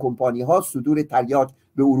نخستین کمپانی ها صدور تریاک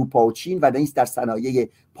به اروپا و چین و نیز در صنایع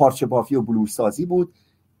پارچه بافی و بلورسازی بود.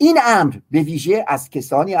 این امر به ویژه از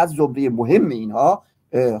کسانی از زمره مهم اینها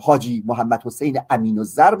حاجی محمد حسین امین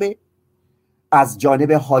الضرب، از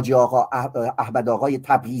جانب حاجی آقا احمد آقای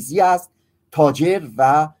تبریزی است، تاجر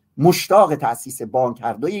و مشتاق تأسیس بانک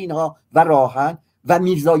هر دوی اینها و راهن، و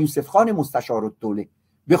میرزا یوسف خان مستشارالدوله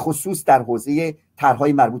به خصوص در حوزه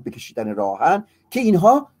طرح‌های مربوط به کشیدن راهن، که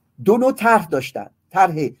اینها دو نوع طرح داشتن.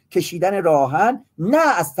 طرح کشیدن راهن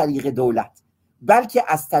نه از طریق دولت بلکه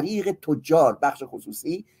از طریق تجار بخش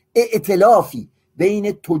خصوصی، ائتلافی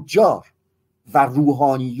بین تجار و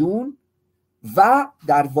روحانیون و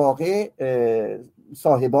در واقع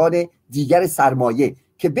صاحبان دیگر سرمایه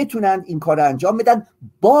که بتونند این کار رو انجام بدن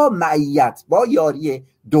با معیت، با یاری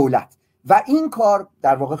دولت. و این کار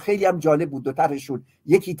در واقع خیلی هم جالب بود. دو طرحشون،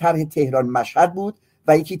 یکی طرح تهران مشهد بود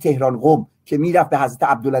و یکی تهران قم که میرفت به حضرت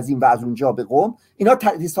عبدالعظیم و از اونجا به قم. اینا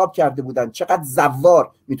حساب کرده بودن چقدر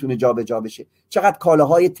زوار میتونه جابجا بشه، چقدر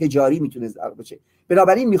کالاهای تجاری میتونه زوار بشه.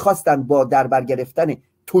 بنابراین میخواستن با در بر گرفتن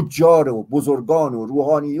تجار و بزرگان و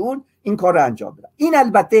روحانیون این کار رو انجام بدن. این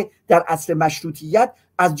البته در عصر مشروطیت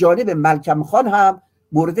از جانب ملکم خان هم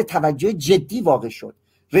مورد توجه جدی واقع شد.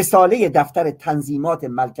 رساله دفتر تنظیمات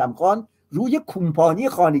ملکم خان روی کمپانی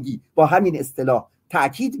خانگی با همین اصطلاح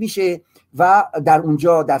تأکید میشه و در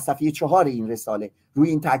اونجا در صفحه 4 این رساله روی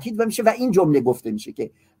این تأکید میشه و این جمله گفته میشه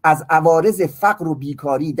که از عوارض فقر و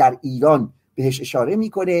بیکاری در ایران بهش اشاره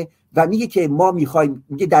میکنه و میگه که ما میخوایم،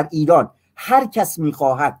 میگه در ایران هر کس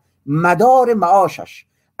میخواهد مدار معاشش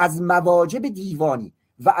از مواجب دیوانی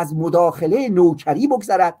و از مداخله نوکری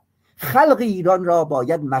بگذرد، خلق ایران را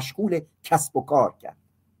باید مشغول کسب و کار کرد.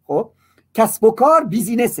 خب کسب و کار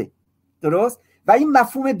بیزینسه، درست؟ و این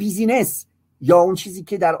مفهوم بیزینس یا اون چیزی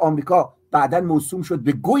که در آمریکا بعداً موسوم شد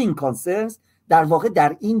به گوینگ کانسرنز در واقع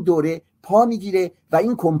در این دوره پا میگیره و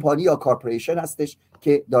این کمپانی یا کارپوریشن هستش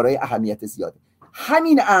که دارای اهمیت زیاده.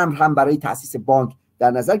 همین امر هم برای تأسیس بانک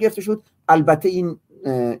در نظر گرفته شد. البته این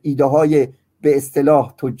ایده های به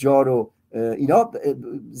اصطلاح تجار و اینا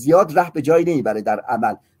زیاد ره به جایی نمیبره در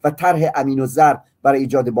عمل و طرح امین الضرب برای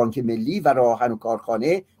ایجاد بانک ملی و راهن و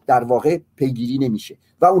کارخانه در واقع پیگیری نمیشه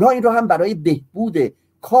و اونها این رو هم برای بهبود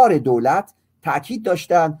کار دولت تأکید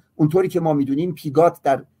داشتن. اونطوری که ما میدونیم پیگات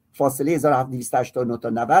در فاصله 1289 تا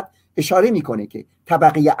 90 اشاره میکنه که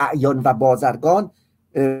طبقه اعیان و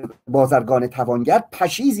بازرگان توانگر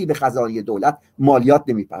پشیزی به خزانه دولت مالیات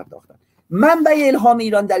نمیپرداختن. منبع الهام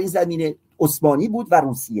ایران در این زمینه عثمانی بود و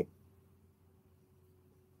روسیه.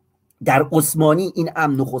 در عثمانی این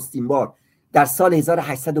امر نخستین بار در سال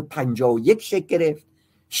 1851 شکل گرفت،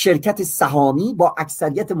 شرکت سهامی با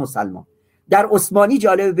اکثریت مسلمان. در عثمانی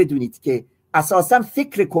جالبه بدونید که اساسا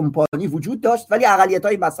فکر کمپانی وجود داشت ولی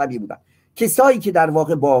اقلیت‌های مذهبی بودن. کسایی که در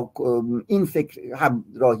واقع با این فکر هم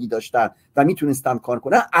راهی داشتن و میتونستن کار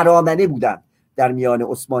کنن ارامنه بودن در میان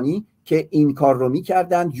عثمانی که این کار رو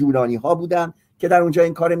میکردن، یونانی ها بودن که در اونجا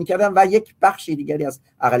این کار میکردن و یک بخش دیگری از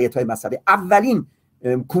اقلیت‌های مذهبی. اولین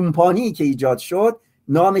کمپانی که ایجاد شد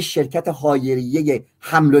نام شرکت هایریه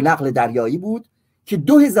حمل و نقل دریایی بود که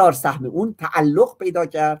 2000 سهم اون تعلق پیدا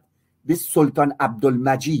کرد به سلطان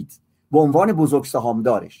عبدالمجید به عنوان بزرگ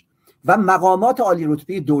سهامدارش و مقامات عالی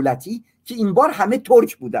رتبه دولتی که این بار همه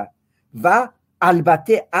ترک بودن و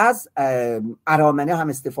البته از ارامنه هم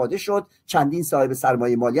استفاده شد. چندین صاحب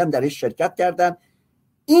سرمایه مالی هم درش شرکت کردن.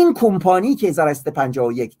 این کمپانی که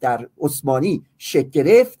 1851 در عثمانی شکل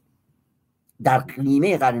گرفت در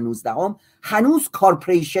نیمه قرن 19 هنوز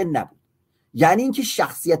کارپوریشن نبود، یعنی اینکه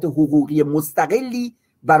شخصیت حقوقی مستقلی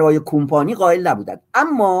برای کمپانی قائل نبودن،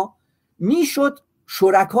 اما میشد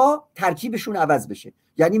شرکا ترکیبشون عوض بشه،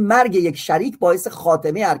 یعنی مرگ یک شریک باعث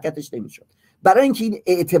خاتمه حرکتش نمیشد. برای اینکه این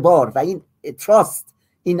اعتبار و این تراست،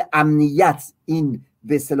 این امنیت، این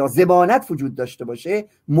به اصطلاح ضمانت وجود داشته باشه،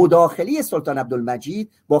 مداخله سلطان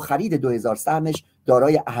عبدالمجید با خرید 2000 سهمش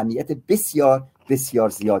دارای اهمیت بسیار بسیار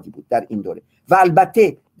زیادی بود در این دوره. و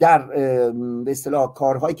البته در به اصطلاح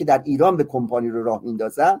کارهایی که در ایران به کمپانی رو راه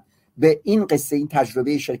میندازن به این قصه، این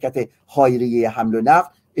تجربه شرکت هایریه حمل و نقل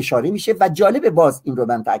اشاره میشه. و جالب باز این رو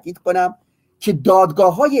من تاکید کنم که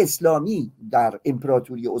دادگاه‌های اسلامی در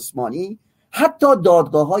امپراتوری عثمانی، حتی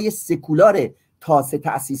دادگاه‌های سکولار تازه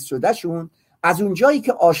تأسیس شده شون، از اونجایی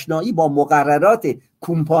که آشنایی با مقررات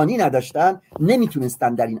کمپانی نداشتن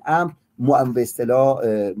نمیتونستن در این امر به اصطلاح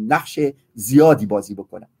نقش زیادی بازی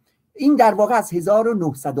بکنن. این در واقع از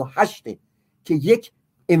 1908 که یک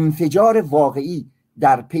انفجار واقعی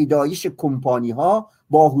در پیدایش کمپانی ها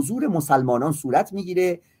با حضور مسلمانان صورت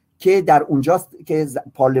میگیره که در اونجاست که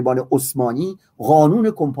پارلمان عثمانی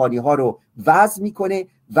قانون کمپانی ها رو وضع میکنه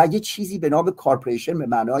و یه چیزی به نام کارپوریشن به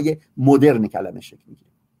معنای مدرن کلمه شکل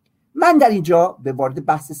میگیره. من در اینجا به وارد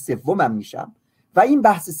بحث سومم میشم و این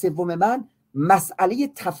بحث سوم من مسئله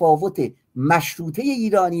تفاوت مشروطه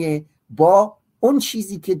ایرانیه با اون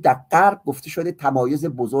چیزی که در غرب گفته شده تمایز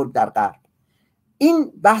بزرگ در غرب.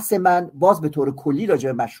 این بحث من باز به طور کلی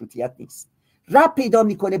راجع به مشروطیت نیست، ربط پیدا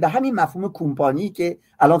میکنه به همین مفهوم کمپانی که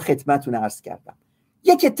الان خدمتتون عرض کردم.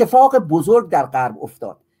 یک اتفاق بزرگ در غرب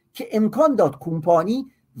افتاد که امکان داد کمپانی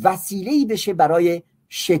وسیله‌ای بشه برای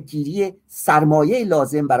شکل‌گیری سرمایه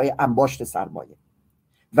لازم برای انباشت سرمایه.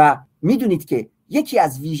 و میدونید که یکی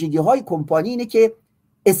از ویژگی‌های کمپانی اینه که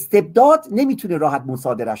استبداد نمیتونه راحت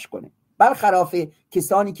مصادرهش کنه، برخلاف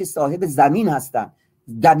کسانی که صاحب زمین هستن،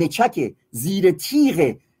 دمچک زیر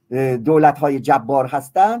تیغ دولت‌های جبار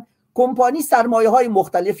هستن، کمپانی سرمایه‌های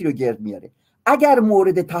مختلفی رو گرد میاره. اگر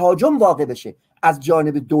مورد تهاجم واقع بشه از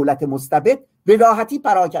جانب دولت مستبد به راحتی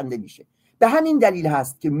پراکنده میشه. به همین دلیل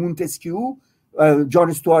هست که مونتسکیو، جان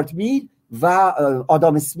استوارت میل و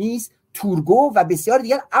آدام اسمیث، تورگو و بسیار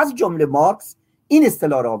دیگر از جمله مارکس این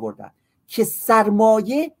اصطلاح را آوردن که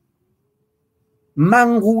سرمایه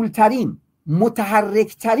منقول‌ترین،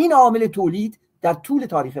 متحرک‌ترین عامل تولید در طول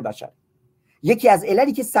تاریخ بشر. یکی از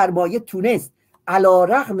عللی که سرمایه تونست علی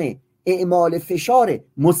رغم اعمال فشار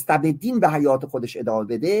مستبدین به حیات خودش ادامه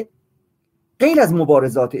بده، غیر از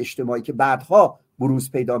مبارزات اجتماعی که بعدها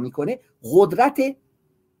بروز پیدا میکنه، قدرت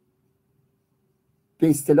به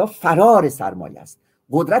اصطلاح فرار سرمایه است،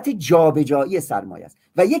 قدرت جابجایی سرمایه است.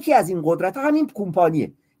 و یکی از این قدرت همین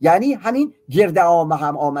کمپانیه، یعنی همین گرد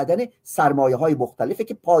هم آمدن سرمایه های مختلفه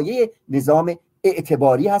که پایه نظام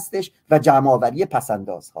اعتباری هستش و جمع‌آوری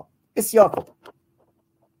پسندازها. بسیار خوب.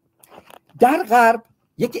 در غرب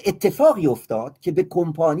یک اتفاقی افتاد که به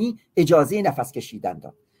کمپانی اجازه نفس کشیدن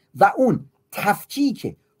داد و اون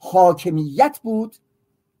تفکیک حاکمیت بود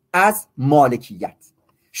از مالکیت.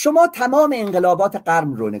 شما تمام انقلابات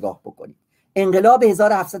قرن رو نگاه بکنید. انقلاب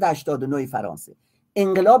 1789 فرانسه،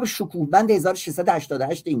 انقلاب شکوهمند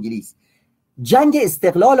 1688 انگلیس، جنگ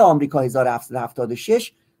استقلال آمریکا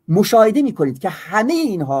 1776، مشاهده میکنید که همه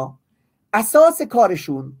اینها اساس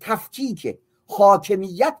کارشون تفکیک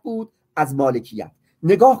حاکمیت بود از مالکیت.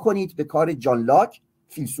 نگاه کنید به کار جان لاک،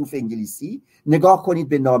 فیلسوف انگلیسی، نگاه کنید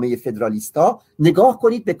به نامه فدرالیستا، نگاه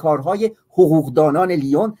کنید به کارهای حقوقدانان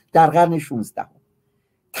لیون در قرن 16.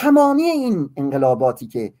 تمامی این انقلاباتی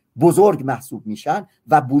که بزرگ محسوب میشن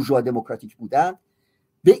و بورژوا دموکراتیک بودن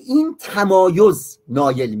به این تمایز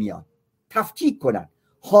نایل میان، تفکیک کنن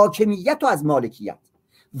حاکمیت رو از مالکیت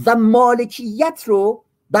و مالکیت رو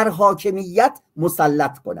بر حاکمیت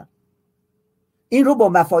مسلط کنن. این رو با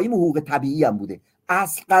مفاهیم حقوق طبیعی هم بوده،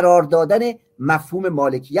 اصل قرار دادن مفهوم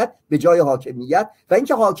مالکیت به جای حاکمیت و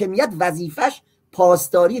اینکه حاکمیت وظیفش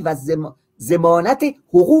پاسداری و ضمانت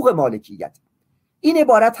حقوق مالکیت. این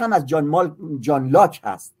عبارت هم از جان لاک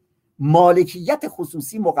هست. مالکیت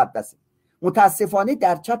خصوصی مقدسه. متاسفانه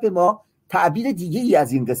در چپ ما تعبیر دیگه‌ای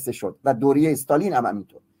از این قصه شد و دوره استالین هم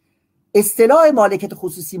همینطور. اصطلاح مالکیت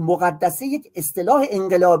خصوصی مقدسه یک اصطلاح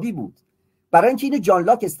انقلابی بود، برای اینکه اینو جان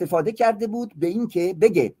لاک استفاده کرده بود به این که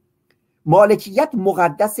بگه مالکیت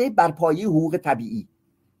مقدسه بر پایه حقوق طبیعی،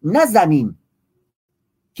 نه زمین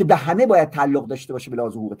که به همه باید تعلق داشته باشه به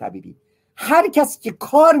لحاظ حقوق طبیعی. هر کسی که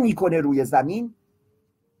کار میکنه روی زمین،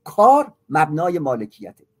 کار مبنای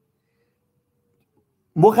مالکیته.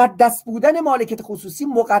 مقدس بودن مالکیت خصوصی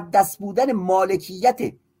مقدس بودن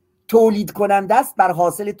مالکیت تولید کننده است بر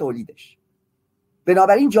حاصل تولیدش.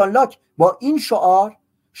 بنابراین جان لاک با این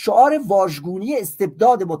شعار واژگونی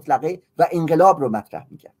استبداد مطلقه و انقلاب رو مطرح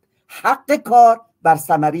میکرد. حق کار بر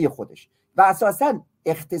ثمره خودش و اساساً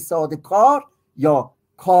اقتصاد کار یا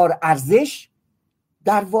کار ارزش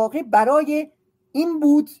در واقع برای این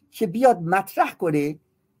بود که بیاد مطرح کنه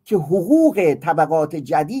که حقوق طبقات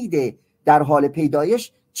جدید در حال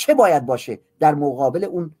پیدایش چه باید باشه در مقابل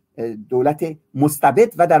اون دولت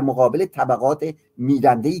مستبد و در مقابل طبقات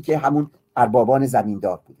میرنده‌ای که همون اربابان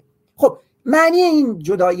زمیندار بوده. خب معنی این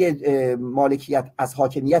جدای مالکیت از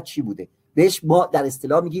حاکمیت چی بوده؟ بهش ما در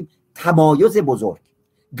اصطلاح میگیم تمایز بزرگ،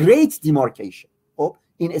 Great Demarcation. خب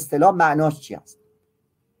این اصطلاح معناش چی هست؟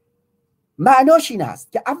 معناش این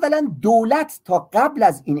هست که اولا دولت تا قبل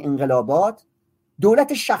از این انقلابات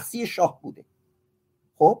دولت شخصی شاه بوده،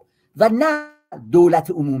 خب، و نه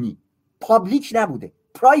دولت عمومی، پابلیک نبوده،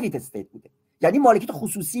 پرایویت استیت بوده، یعنی مالکیت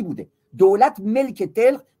خصوصی بوده. دولت ملک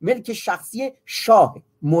تلق، ملک شخصی شاه،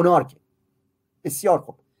 مونارک. بسیار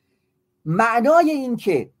خوب. معنای این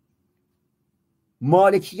که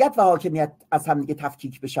مالکیت و حاکمیت از هم دیگه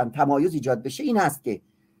تفکیک بشن، تمایز ایجاد بشه، این هست که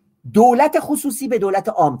دولت خصوصی به دولت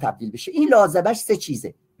عام تبدیل بشه. این لازمش سه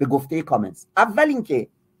چیزه به گفته کامنز. اول این که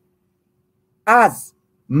از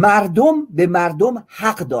مردم به مردم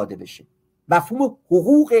حق داده بشه، مفهوم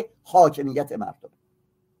حقوق حاکمیت مردم.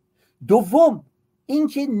 دوم این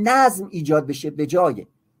که نظم ایجاد بشه به جای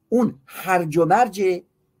اون هرج و مرج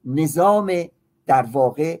نظام در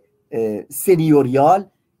واقع سنیوریال،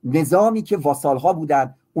 نظامی که واسالها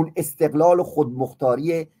بودن، اون استقلال و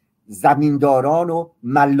خودمختاری زمینداران و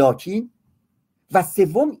ملاکین، و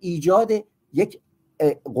سوم ایجاد یک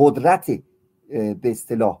قدرت به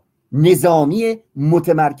اصطلاح نظامی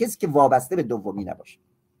متمرکز که وابسته به دومی نباشه.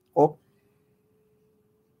 خب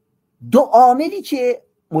دو عاملی که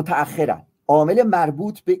متأخرن، عامل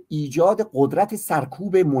مربوط به ایجاد قدرت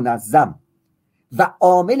سرکوب منظم و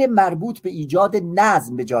عامل مربوط به ایجاد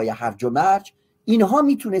نظم به جای هرج و مرج، اینها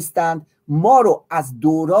میتونستند ما رو از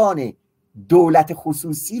دوران دولت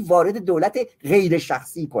خصوصی وارد دولت غیر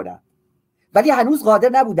شخصی کنند، ولی هنوز قادر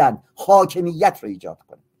نبودند حاکمیت رو ایجاد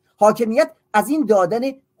کنند. حاکمیت از این دادن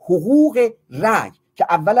حقوق رأی که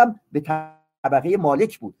اولا به طبقه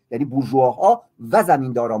مالک بود، یعنی بورژواها و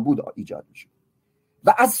زمینداران بود، ایجاد میشه.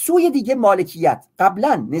 و از سوی دیگه مالکیت،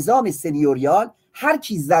 قبلا نظام سنیوریال هر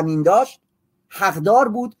کی زمین داشت حقدار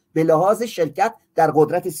بود به لحاظ شرکت در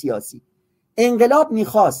قدرت سیاسی. انقلاب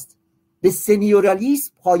میخواست به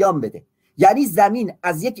سنیوریالیسم پایان بده، یعنی زمین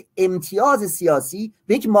از یک امتیاز سیاسی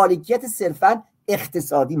به یک مالکیت صرفا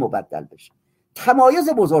اقتصادی مبدل بشه. تمایز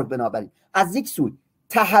بزرگ بنابراین از یک سوی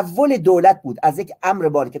تحول دولت بود از یک امر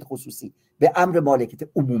مالکیت خصوصی به امر مالکیت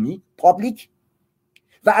عمومی پابلیک،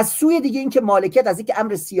 و از سوی دیگه این که مالکیت از یک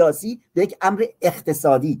امر سیاسی به یک امر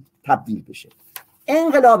اقتصادی تبدیل بشه.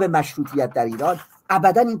 انقلاب مشروطیت در ایران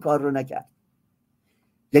ابدا این کار رو نکرد،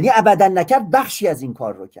 یعنی ابدا نکرد، بخشی از این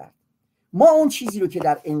کار رو کرد. ما اون چیزی رو که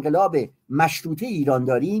در انقلاب مشروطه ایران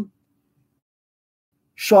داریم،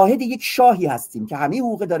 شاهد یک شاهی هستیم که همه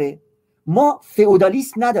حقوق داره. ما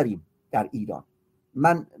فئودالیسم نداریم در ایران،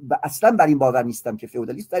 من اصلا بر این باور نیستم که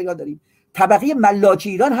فئودالیسم در ایران داریم. طبقه ملاک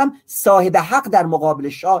ایران هم صاحب حق در مقابل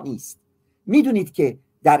شاه نیست. میدونید که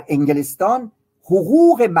در انگلستان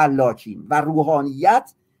حقوق ملاکین و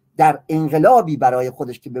روحانیت در انقلابی برای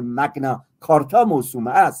خودش که به مگنا کارتا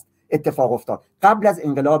موسومه است اتفاق افتاد قبل از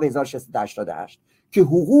انقلاب 1688 که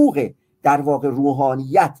حقوق در واقع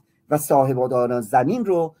روحانیت و صاحبان زمین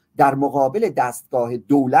رو در مقابل دستگاه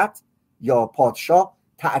دولت یا پادشاه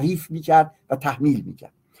تعریف میکرد و تحمیل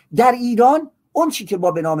میکرد. در ایران اون چی که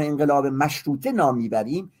ما به نام انقلاب مشروطه نام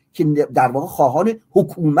میبریم که در واقع خواهان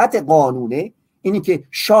حکومت قانونه، اینی که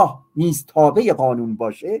شاه نیز تابع قانون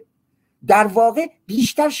باشه، در واقع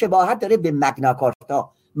بیشتر شباهت داره به مگنا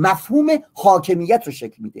کارتا، مفهوم حاکمیت رو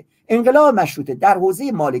شکل میده. انقلاب مشروطه در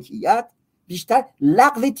حوزه مالکیت بیشتر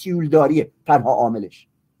لغو تیولداریه تنها عاملش،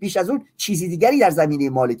 بیش از اون چیزی دیگری در زمینه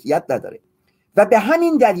مالکیت نداره. و به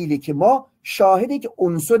همین دلیله که ما شاهد یک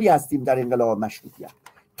عنصری هستیم در انقلاب مشروطیت.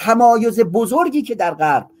 تمایز بزرگی که در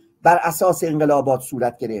غرب بر اساس انقلابات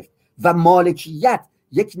صورت گرفت و مالکیت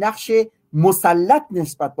یک نقش مسلط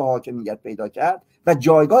نسبت به حاکمیت پیدا کرد و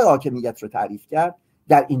جایگاه حاکمیت رو تعریف کرد،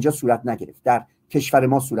 در اینجا صورت نگرفت، در کشور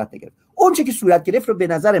ما صورت نگرفت. اون چه که صورت گرفت رو به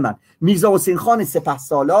نظر من میرزا حسین خان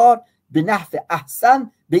سپهسالار به نحو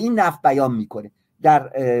احسن به این نحو بیان میکنه.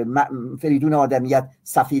 در فریدون آدمیت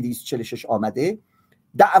صفحه 246 آمده: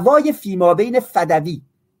 دعوای فیمابین فدوی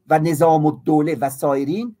و نظام الدوله و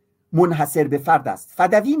سایرین منحصر به فرد است.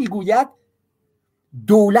 فدوی میگوید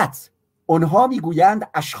دولت، اونها میگویند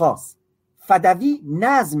اشخاص. فدوی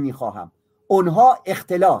نظم میخواهم، اونها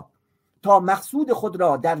اختلاط، تا مقصود خود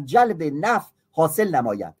را در جلب نفع حاصل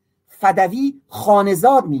نمایند. فدوی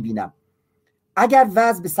خانزاد میبینم، اگر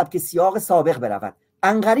وضع به سبک سیاق سابق برود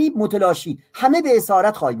عنقریب متلاشی همه به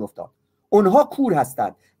اسارت خواهیم افتاد. اونها کور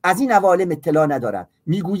هستند، از این عوالم اطلاع ندارند،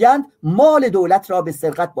 میگویند مال دولت را به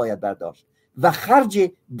سرقت باید برداشت و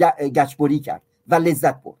خرج گچبری کرد و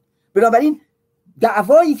لذت برد. بنابراین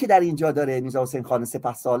دعوایی که در اینجا داره میرزا حسین خان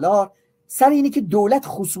سپهسالار سر اینه که دولت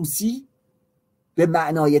خصوصی به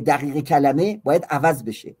معنای دقیق کلمه باید عوض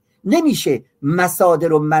بشه. نمیشه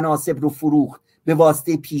مصادر و مناسب رو فروخت به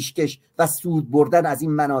واسطه پیشکش و سود بردن از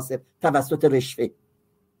این مناسب توسط رشوه.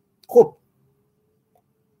 خب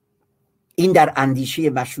این در اندیشه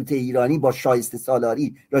مشروطه ایرانی با شایسته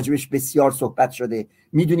سالاری راجبش بسیار صحبت شده.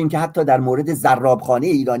 میدونیم که حتی در مورد زرابخانه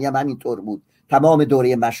ایرانی هم همینطور بود. تمام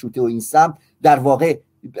دوره مشروطه و این سم در واقع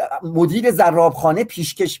مدیر زرابخانه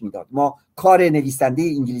پیشکش میداد. ما کار نویسنده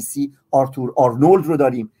انگلیسی آرتور آرنولد رو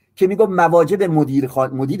داریم که میگه مواجب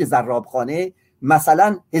مدیر زرابخانه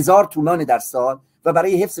مثلا 1000 تومان در سال و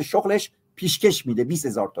برای حفظ شغلش پیشکش میده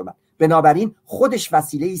 20,000 تومان. بنابراین خودش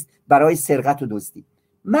وسیله است برای سرقت و دزدی.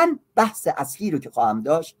 من بحث اصلی رو که خواهم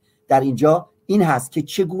داشت در اینجا این هست که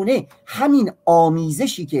چگونه همین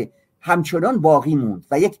آمیزشی که همچنان باقی موند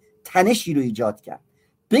و یک تنشی رو ایجاد کرد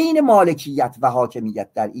بین مالکیت و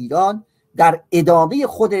حاکمیت در ایران، در ادامه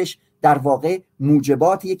خودش در واقع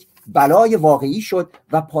موجبات یک بلای واقعی شد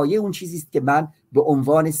و پایه اون چیزی است که من به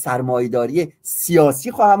عنوان سرمایه‌داری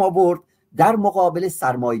سیاسی خواهم آورد در مقابل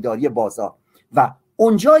سرمایه‌داری بازار. و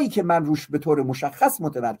اونجایی که من روش به طور مشخص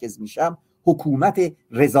متمرکز میشم حکومت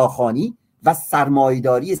رضاخانی و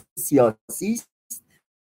سرمایه‌داری سیاسی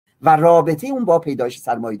و رابطه اون با پیدایش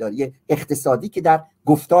سرمایه‌داری اقتصادی که در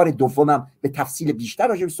گفتار دومم به تفصیل بیشتر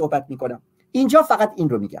راجع بهش صحبت میکنم. اینجا فقط این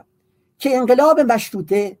رو میگم که انقلاب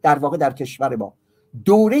مشروطه در واقع در کشور ما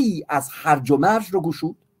دوره‌ای از هرج و مرج رو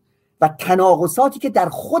گشود و تناقضاتی که در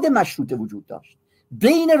خود مشروطه وجود داشت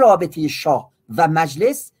بین رابطه شاه و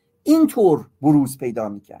مجلس اینطور بروز پیدا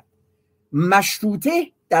میکرد: مشروطه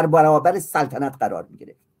در برابر سلطنت قرار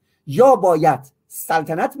میگرفت، یا باید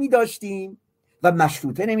سلطنت میداشتیم و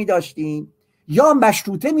مشروطه نمیداشتیم، یا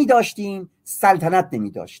مشروطه میداشتیم سلطنت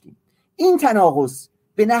نمیداشتیم. این تناقض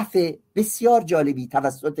به نحو بسیار جالبی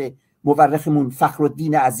توسط مورخمون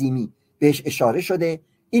فخرالدین عظیمی بهش اشاره شده.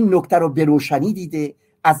 این نکته رو به روشنی دیده،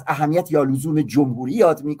 از اهمیت یا لزوم جمهوری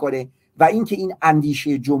یاد میکنه و اینکه این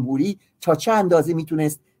اندیشه جمهوری تا چه اندازه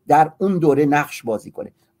میتونست در اون دوره نقش بازی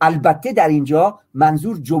کنه. البته در اینجا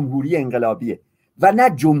منظور جمهوری انقلابیه و نه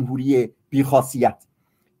جمهوری بیخاصیت،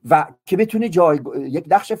 و که بتونه یک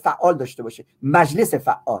نقش فعال داشته باشه، مجلس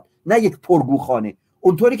فعال، نه یک پرگوخانه.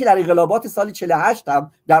 اونطوری که در انقلابات سال 48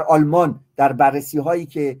 هم در آلمان در بررسی هایی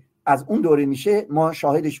که از اون دوره میشه ما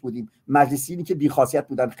شاهدش بودیم، مجلسینی که بیخاصیت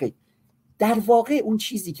بودن. خیلی در واقع اون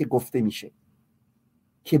چیزی که گفته میشه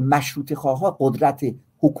که مشروطه خواها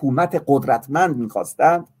حکومت قدرتمند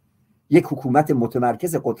میخواستند، یک حکومت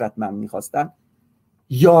متمرکز قدرتمند میخواستند،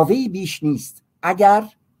 یاوهی بیش نیست اگر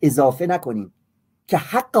اضافه نکنیم که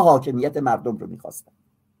حق حاکمیت مردم رو میخواستند.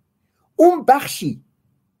 اون بخشی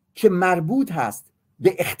که مربوط هست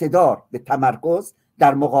به اقتدار، به تمرکز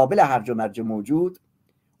در مقابل هرج و مرج موجود،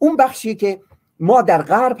 اون بخشی که ما در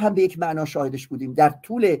غرب هم به یک معنا شاهدش بودیم، در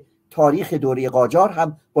طول تاریخ دوره قاجار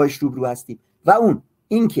هم باش روبرو هستیم، و اون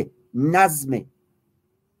اینکه نظم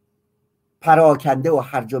پراکنده و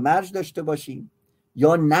هرج و مرج داشته باشیم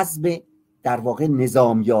یا نظم در واقع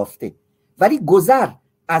نظام یافته. ولی گذر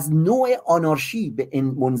از نوع آنارشی به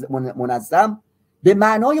منظم به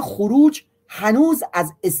معنای خروج هنوز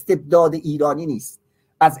از استبداد ایرانی نیست.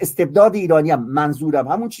 از استبداد ایرانی هم منظورم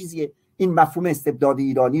همون چیزیه. این مفهوم استبداد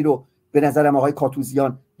ایرانی رو به نظرم آقای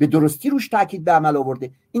کاتوزیان به درستی روش تاکید به عمل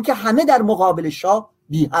آورده، اینکه همه در مقابل شاه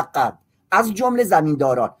بی حقند، از جمله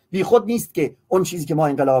زمینداران. بی خود نیست که اون چیزی که ما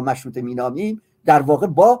انقلاب مشروطه مینامیم در واقع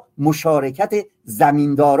با مشارکت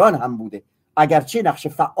زمینداران هم بوده، اگرچه نقش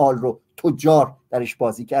فعال رو تجار درش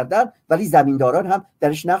بازی کردن ولی زمینداران هم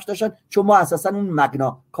درش نقش داشتن، چون ما اساسا اون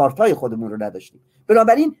مگنا کارتای خودمون رو نداشتیم.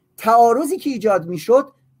 بنابراین تعارضی که ایجاد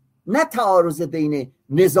میشد نه تعارض بین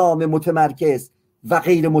نظام متمرکز و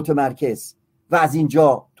غیر متمرکز و از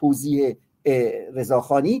اینجا توضیح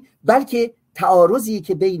رضاخانی، بلکه تعارضی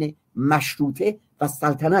که بین مشروطه و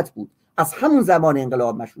سلطنت بود. از همون زمان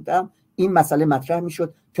انقلاب مشروطه هم این مسئله مطرح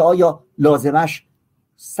میشد که آیا لازمش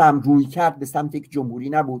روی کرد به سمت یک جمهوری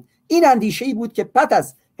نبود. این اندیشه‌ای بود که بعد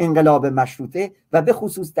از انقلاب مشروطه و به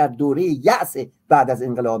خصوص در دوره یأس بعد از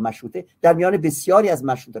انقلاب مشروطه در میان بسیاری از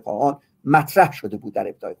مشروطه خواهان مطرح شده بود در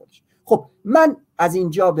ابتدای خودش. خب من از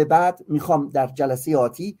اینجا به بعد میخوام در جلسه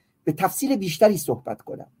آتی به تفصیل بیشتری صحبت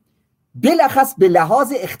کنم. بلخص به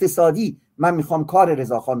لحاظ اقتصادی من میخوام کار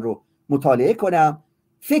رضاخان رو مطالعه کنم.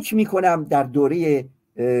 فکر میکنم در دوره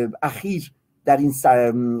اخیر در این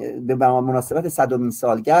به مناسبت 100مین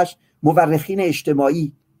سالگشت مورخین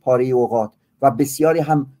اجتماعی پاره اوقات و بسیاری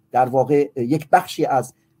هم در واقع یک بخشی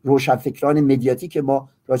از روشنفکران مدیاتیک ما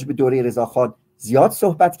راجع به دوره رضاخان زیاد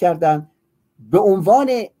صحبت کردن. به عنوان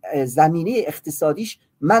زمینه اقتصادیش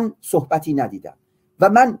من صحبتی ندیدم و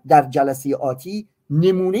من در جلسه آتی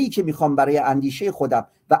نمونه‌ای که میخوام برای اندیشه خودم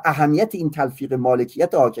و اهمیت این تلفیق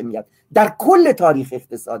مالکیت و حاکمیت در کل تاریخ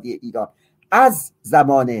اقتصادی ایران از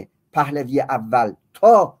زمان پهلوی اول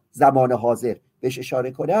تا زمان حاضر بهش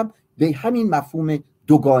اشاره کنم، به همین مفهوم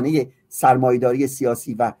دوگانه سرمایه‌داری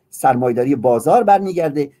سیاسی و سرمایه‌داری بازار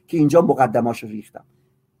برمیگرده که اینجا مقدماش ریختم.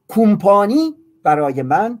 کمپانی برای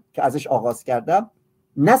من که ازش آغاز کردم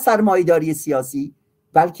نه سرمایه‌داری سیاسی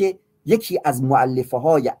بلکه یکی از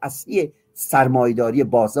مؤلفه‌های اصلی سرمایه‌داری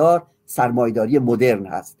بازار سرمایه‌داری مدرن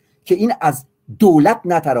هست که این از دولت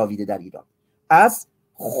نتراویده در ایران، از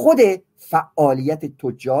خود فعالیت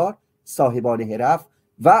تجار صاحبان حرف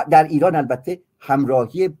و در ایران البته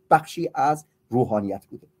همراهی بخشی از روحانیت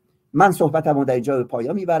بوده. من صحبتمو در اینجا به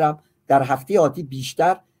پایان میبرم. در هفته آتی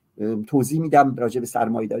بیشتر توضیح میدم راجع به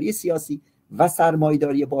سرمایه‌داری سیاسی و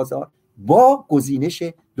سرمایه‌داری بازار با گزینش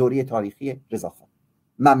دوره تاریخی رضاخان.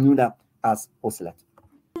 ممنونم از حوصلتون.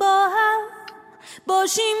 با هم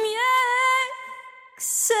باشیم یک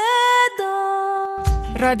صدا.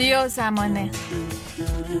 رادیو زمانه.